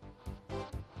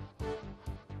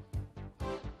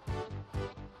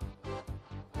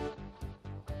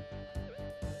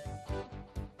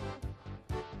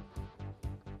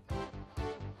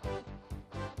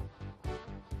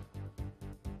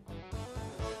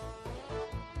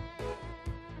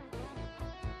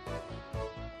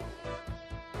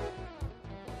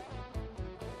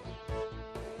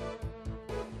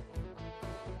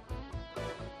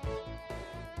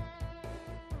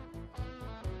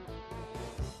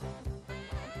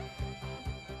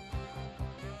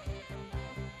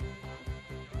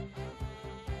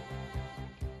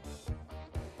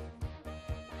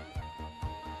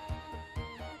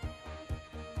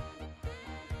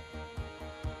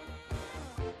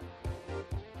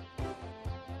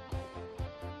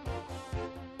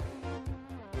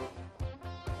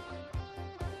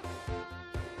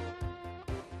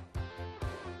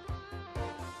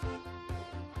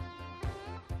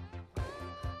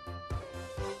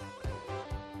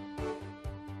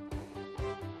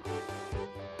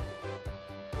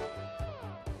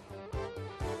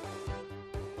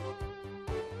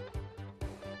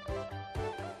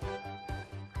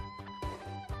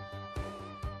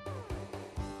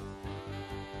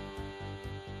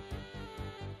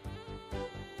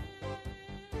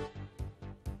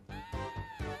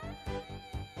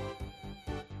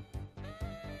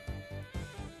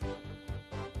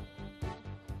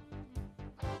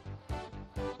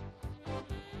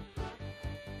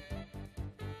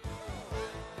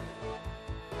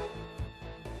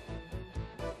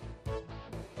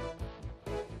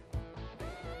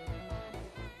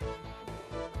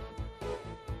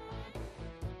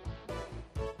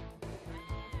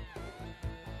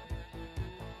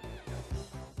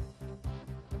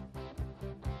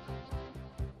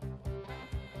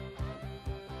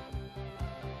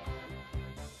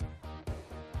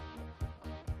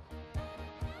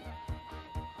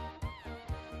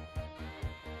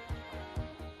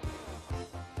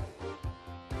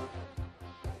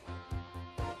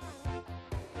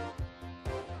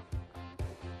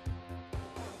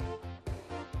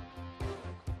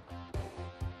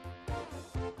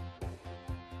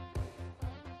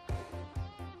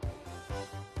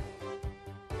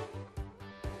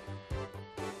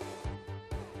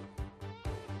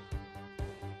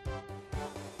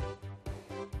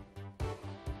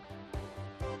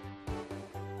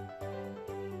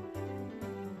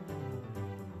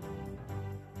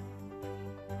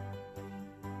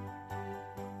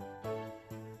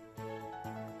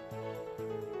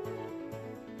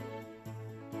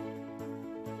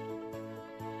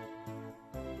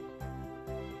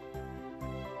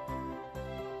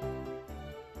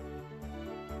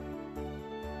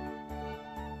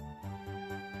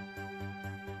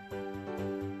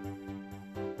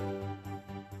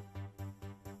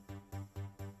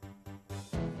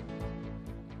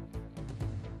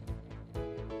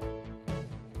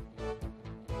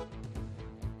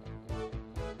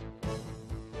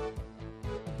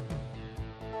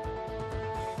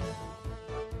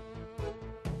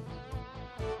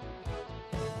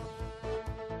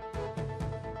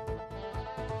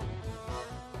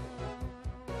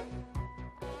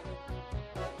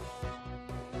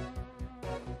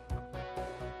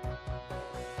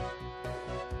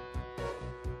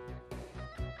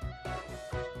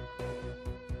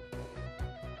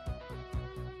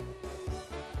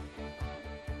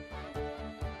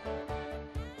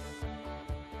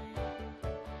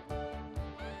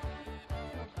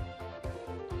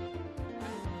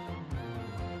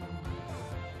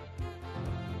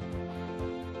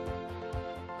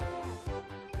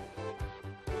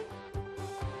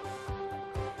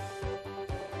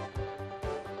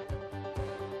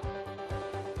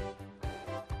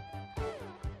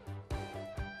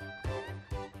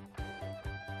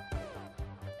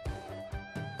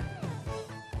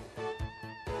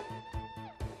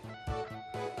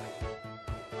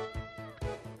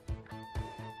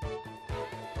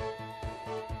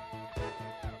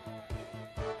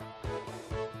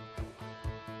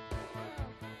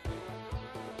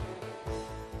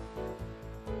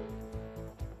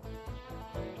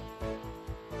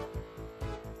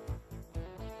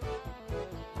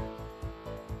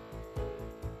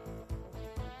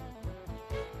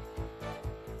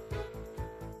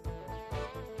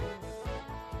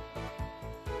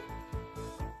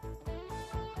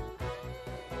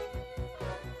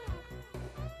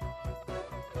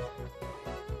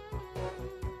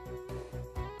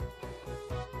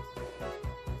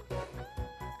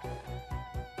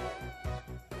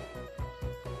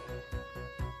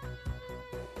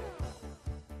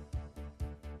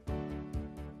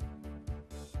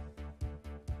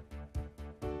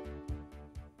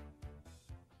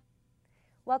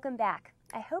 Welcome back.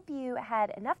 I hope you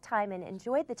had enough time and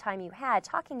enjoyed the time you had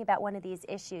talking about one of these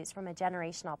issues from a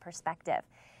generational perspective.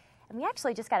 And we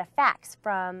actually just got a fax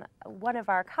from one of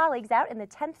our colleagues out in the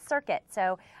 10th Circuit.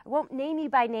 So I won't name you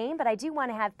by name, but I do want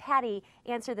to have Patti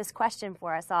answer this question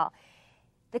for us all.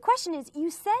 The question is, you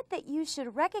said that you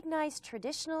should recognize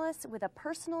traditionalists with a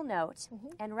personal note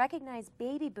and recognize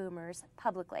baby boomers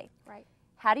publicly. Right.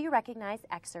 How do you recognize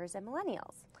Xers and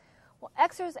millennials? Well,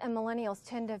 Xers and millennials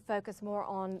tend to focus more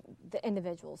on the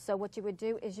individuals. So what you would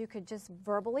do is you could just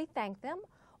verbally thank them,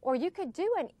 or you could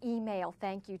do an email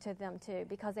thank you to them too,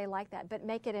 because they like that, but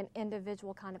make it an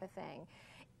individual kind of a thing.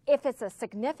 If it's a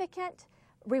significant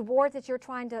reward that you're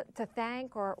trying to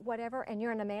thank or whatever, and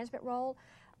you're in a management role,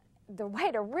 the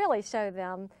way to really show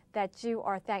them that you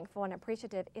are thankful and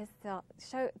appreciative is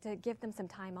to give them some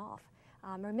time off.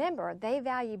 Remember, they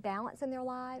value balance in their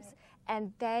lives,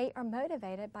 and they are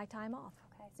motivated by time off.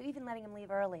 Okay, so even letting them leave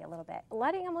early a little bit.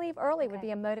 Letting them leave early would be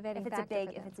a motivating factor for them.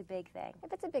 If it's a big thing.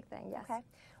 If it's a big thing, yes. Okay.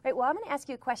 Right, well, I'm going to ask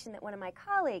you a question that one of my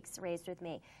colleagues raised with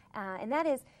me, and that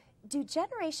is, do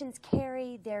generations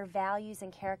carry their values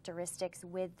and characteristics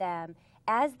with them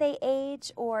as they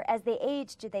age, or as they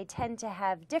age, do they tend to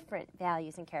have different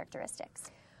values and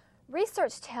characteristics?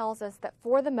 Research tells us that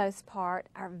for the most part,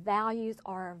 our values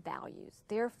are our values.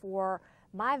 Therefore,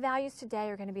 my values today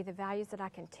are going to be the values that I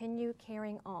continue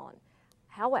carrying on.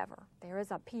 However, there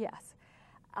is a PS.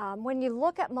 When you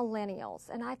look at millennials,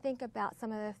 and I think about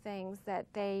some of the things that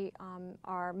they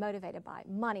are motivated by,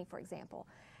 money, for example.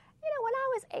 You know, when I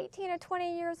was 18 or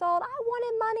 20 years old, I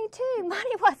wanted money too.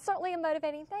 Money was certainly a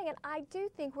motivating thing, and I do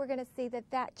think we're going to see that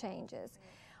that changes.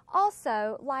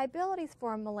 Also, liabilities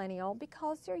for a millennial,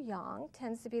 because they're young,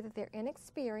 tends to be that they're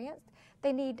inexperienced.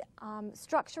 They need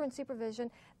structure and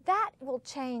supervision. That will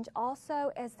change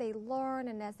also as they learn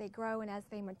and as they grow and as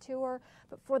they mature.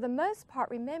 But for the most part,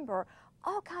 remember,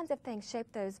 all kinds of things shape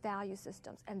those value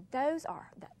systems, and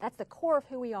that's the core of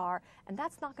who we are, and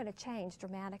that's not going to change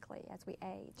dramatically as we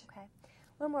age. Okay.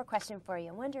 One more question for you.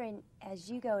 I'm wondering, as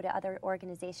you go to other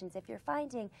organizations, if you're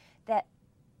finding that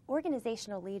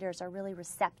organizational leaders are really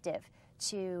receptive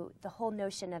to the whole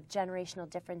notion of generational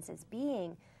differences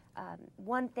being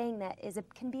one thing that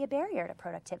can be a barrier to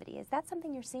productivity. Is that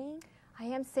something you're seeing? I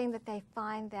am seeing that they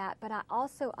find that, but I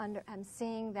also am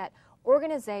seeing that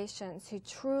organizations who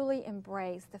truly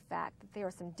embrace the fact that there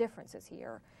are some differences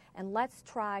here, and let's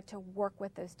try to work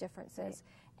with those differences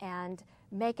and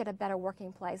make it a better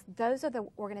working place. Those are the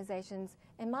organizations,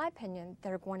 in my opinion,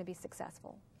 that are going to be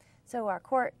successful. So our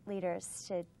court leaders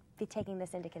should be taking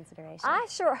this into consideration. I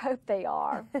sure hope they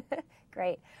are.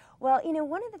 Great. Well, you know,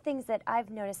 one of the things that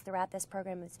I've noticed throughout this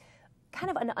program is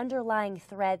kind of an underlying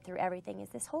thread through everything is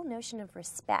this whole notion of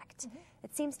respect.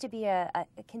 It seems to be a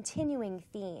continuing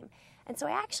theme. And so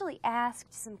I actually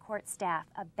asked some court staff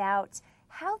about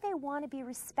how they want to be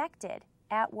respected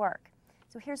at work.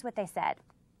 So here's what they said.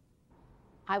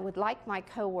 I would like my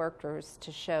coworkers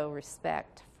to show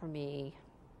respect for me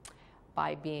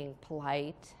by being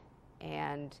polite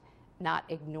and not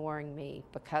ignoring me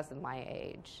because of my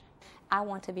age. I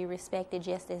want to be respected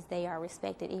just as they are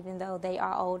respected. Even though they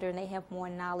are older and they have more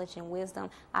knowledge and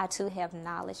wisdom, I too have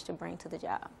knowledge to bring to the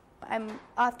job. I'm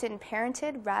often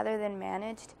parented rather than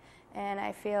managed, and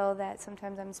I feel that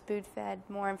sometimes I'm spoon-fed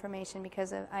more information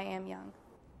because I am young.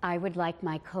 I would like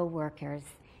my coworkers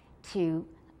to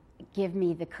give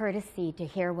me the courtesy to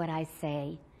hear what I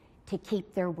say, to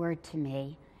keep their word to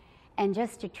me, and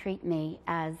just to treat me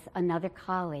as another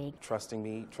colleague. Trusting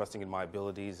me, trusting in my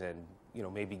abilities, and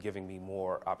maybe giving me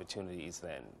more opportunities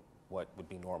than what would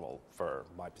be normal for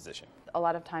my position. A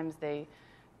lot of times they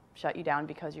shut you down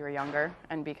because you're younger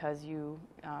and because you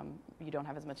don't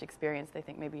have as much experience. They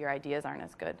think maybe your ideas aren't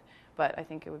as good. But I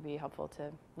think it would be helpful to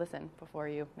listen before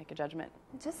you make a judgment.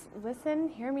 Just listen,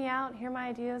 hear me out, hear my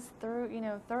ideas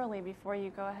thoroughly before you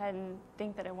go ahead and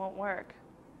think that it won't work.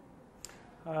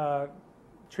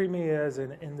 Treat me as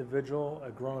an individual, a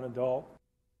grown adult.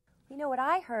 You know, what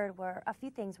I heard were a few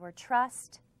things were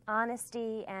trust,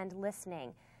 honesty, and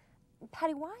listening.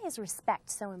 Patti, why is respect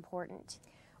so important?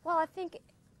 Well, I think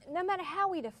no matter how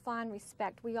we define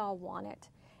respect, we all want it.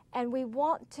 And we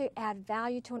want to add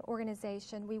value to an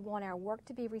organization. We want our work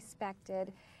to be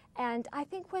respected. And I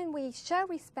think when we show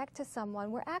respect to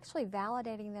someone, we're actually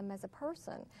validating them as a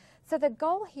person. So the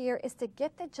goal here is to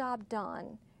get the job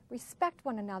done, respect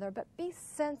one another, but be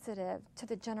sensitive to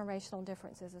the generational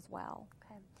differences as well.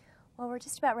 Okay. Well, we're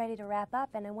just about ready to wrap up,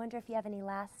 and I wonder if you have any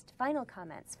last final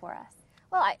comments for us.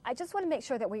 Well, I just want to make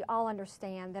sure that we all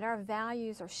understand that our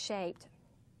values are shaped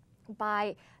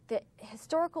by the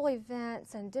historical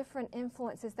events and different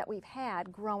influences that we've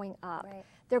had growing up. Right.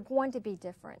 They're going to be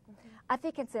different. I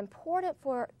think it's important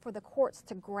for the courts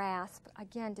to grasp,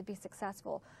 again, to be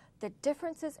successful, the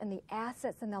differences in the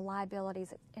assets and the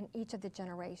liabilities in each of the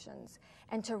generations,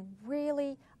 and to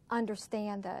really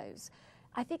understand those.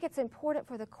 I think it's important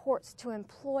for the courts to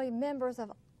employ members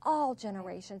of all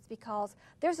generations, because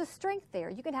there's a strength there.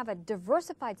 You can have a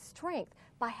diversified strength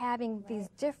by having these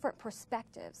different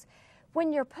perspectives.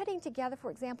 When you're putting together,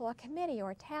 for example, a committee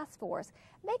or a task force,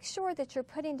 make sure that you're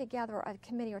putting together a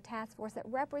committee or task force that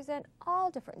represent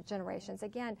all different generations,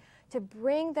 again, to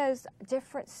bring those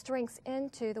different strengths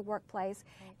into the workplace.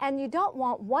 And you don't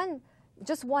want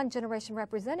just one generation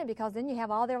represented, because then you have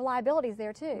all their liabilities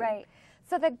there too. Right.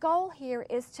 So the goal here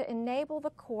is to enable the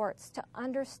courts to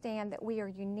understand that we are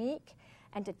unique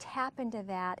and to tap into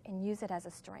that and use it as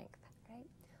a strength. Great.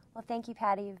 Well, thank you,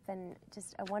 Patti. You've been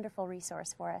just a wonderful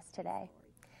resource for us today.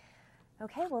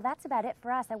 Okay, well, that's about it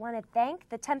for us. I want to thank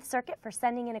the 10th Circuit for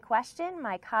sending in a question,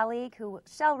 my colleague, who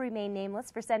shall remain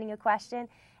nameless, for sending a question,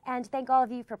 and thank all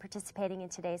of you for participating in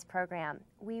today's program.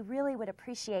 We really would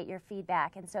appreciate your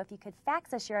feedback, and so if you could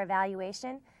fax us your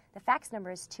evaluation, the fax number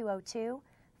is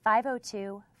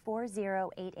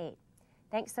 202-502-4088.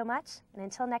 Thanks so much, and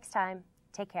until next time,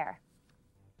 take care.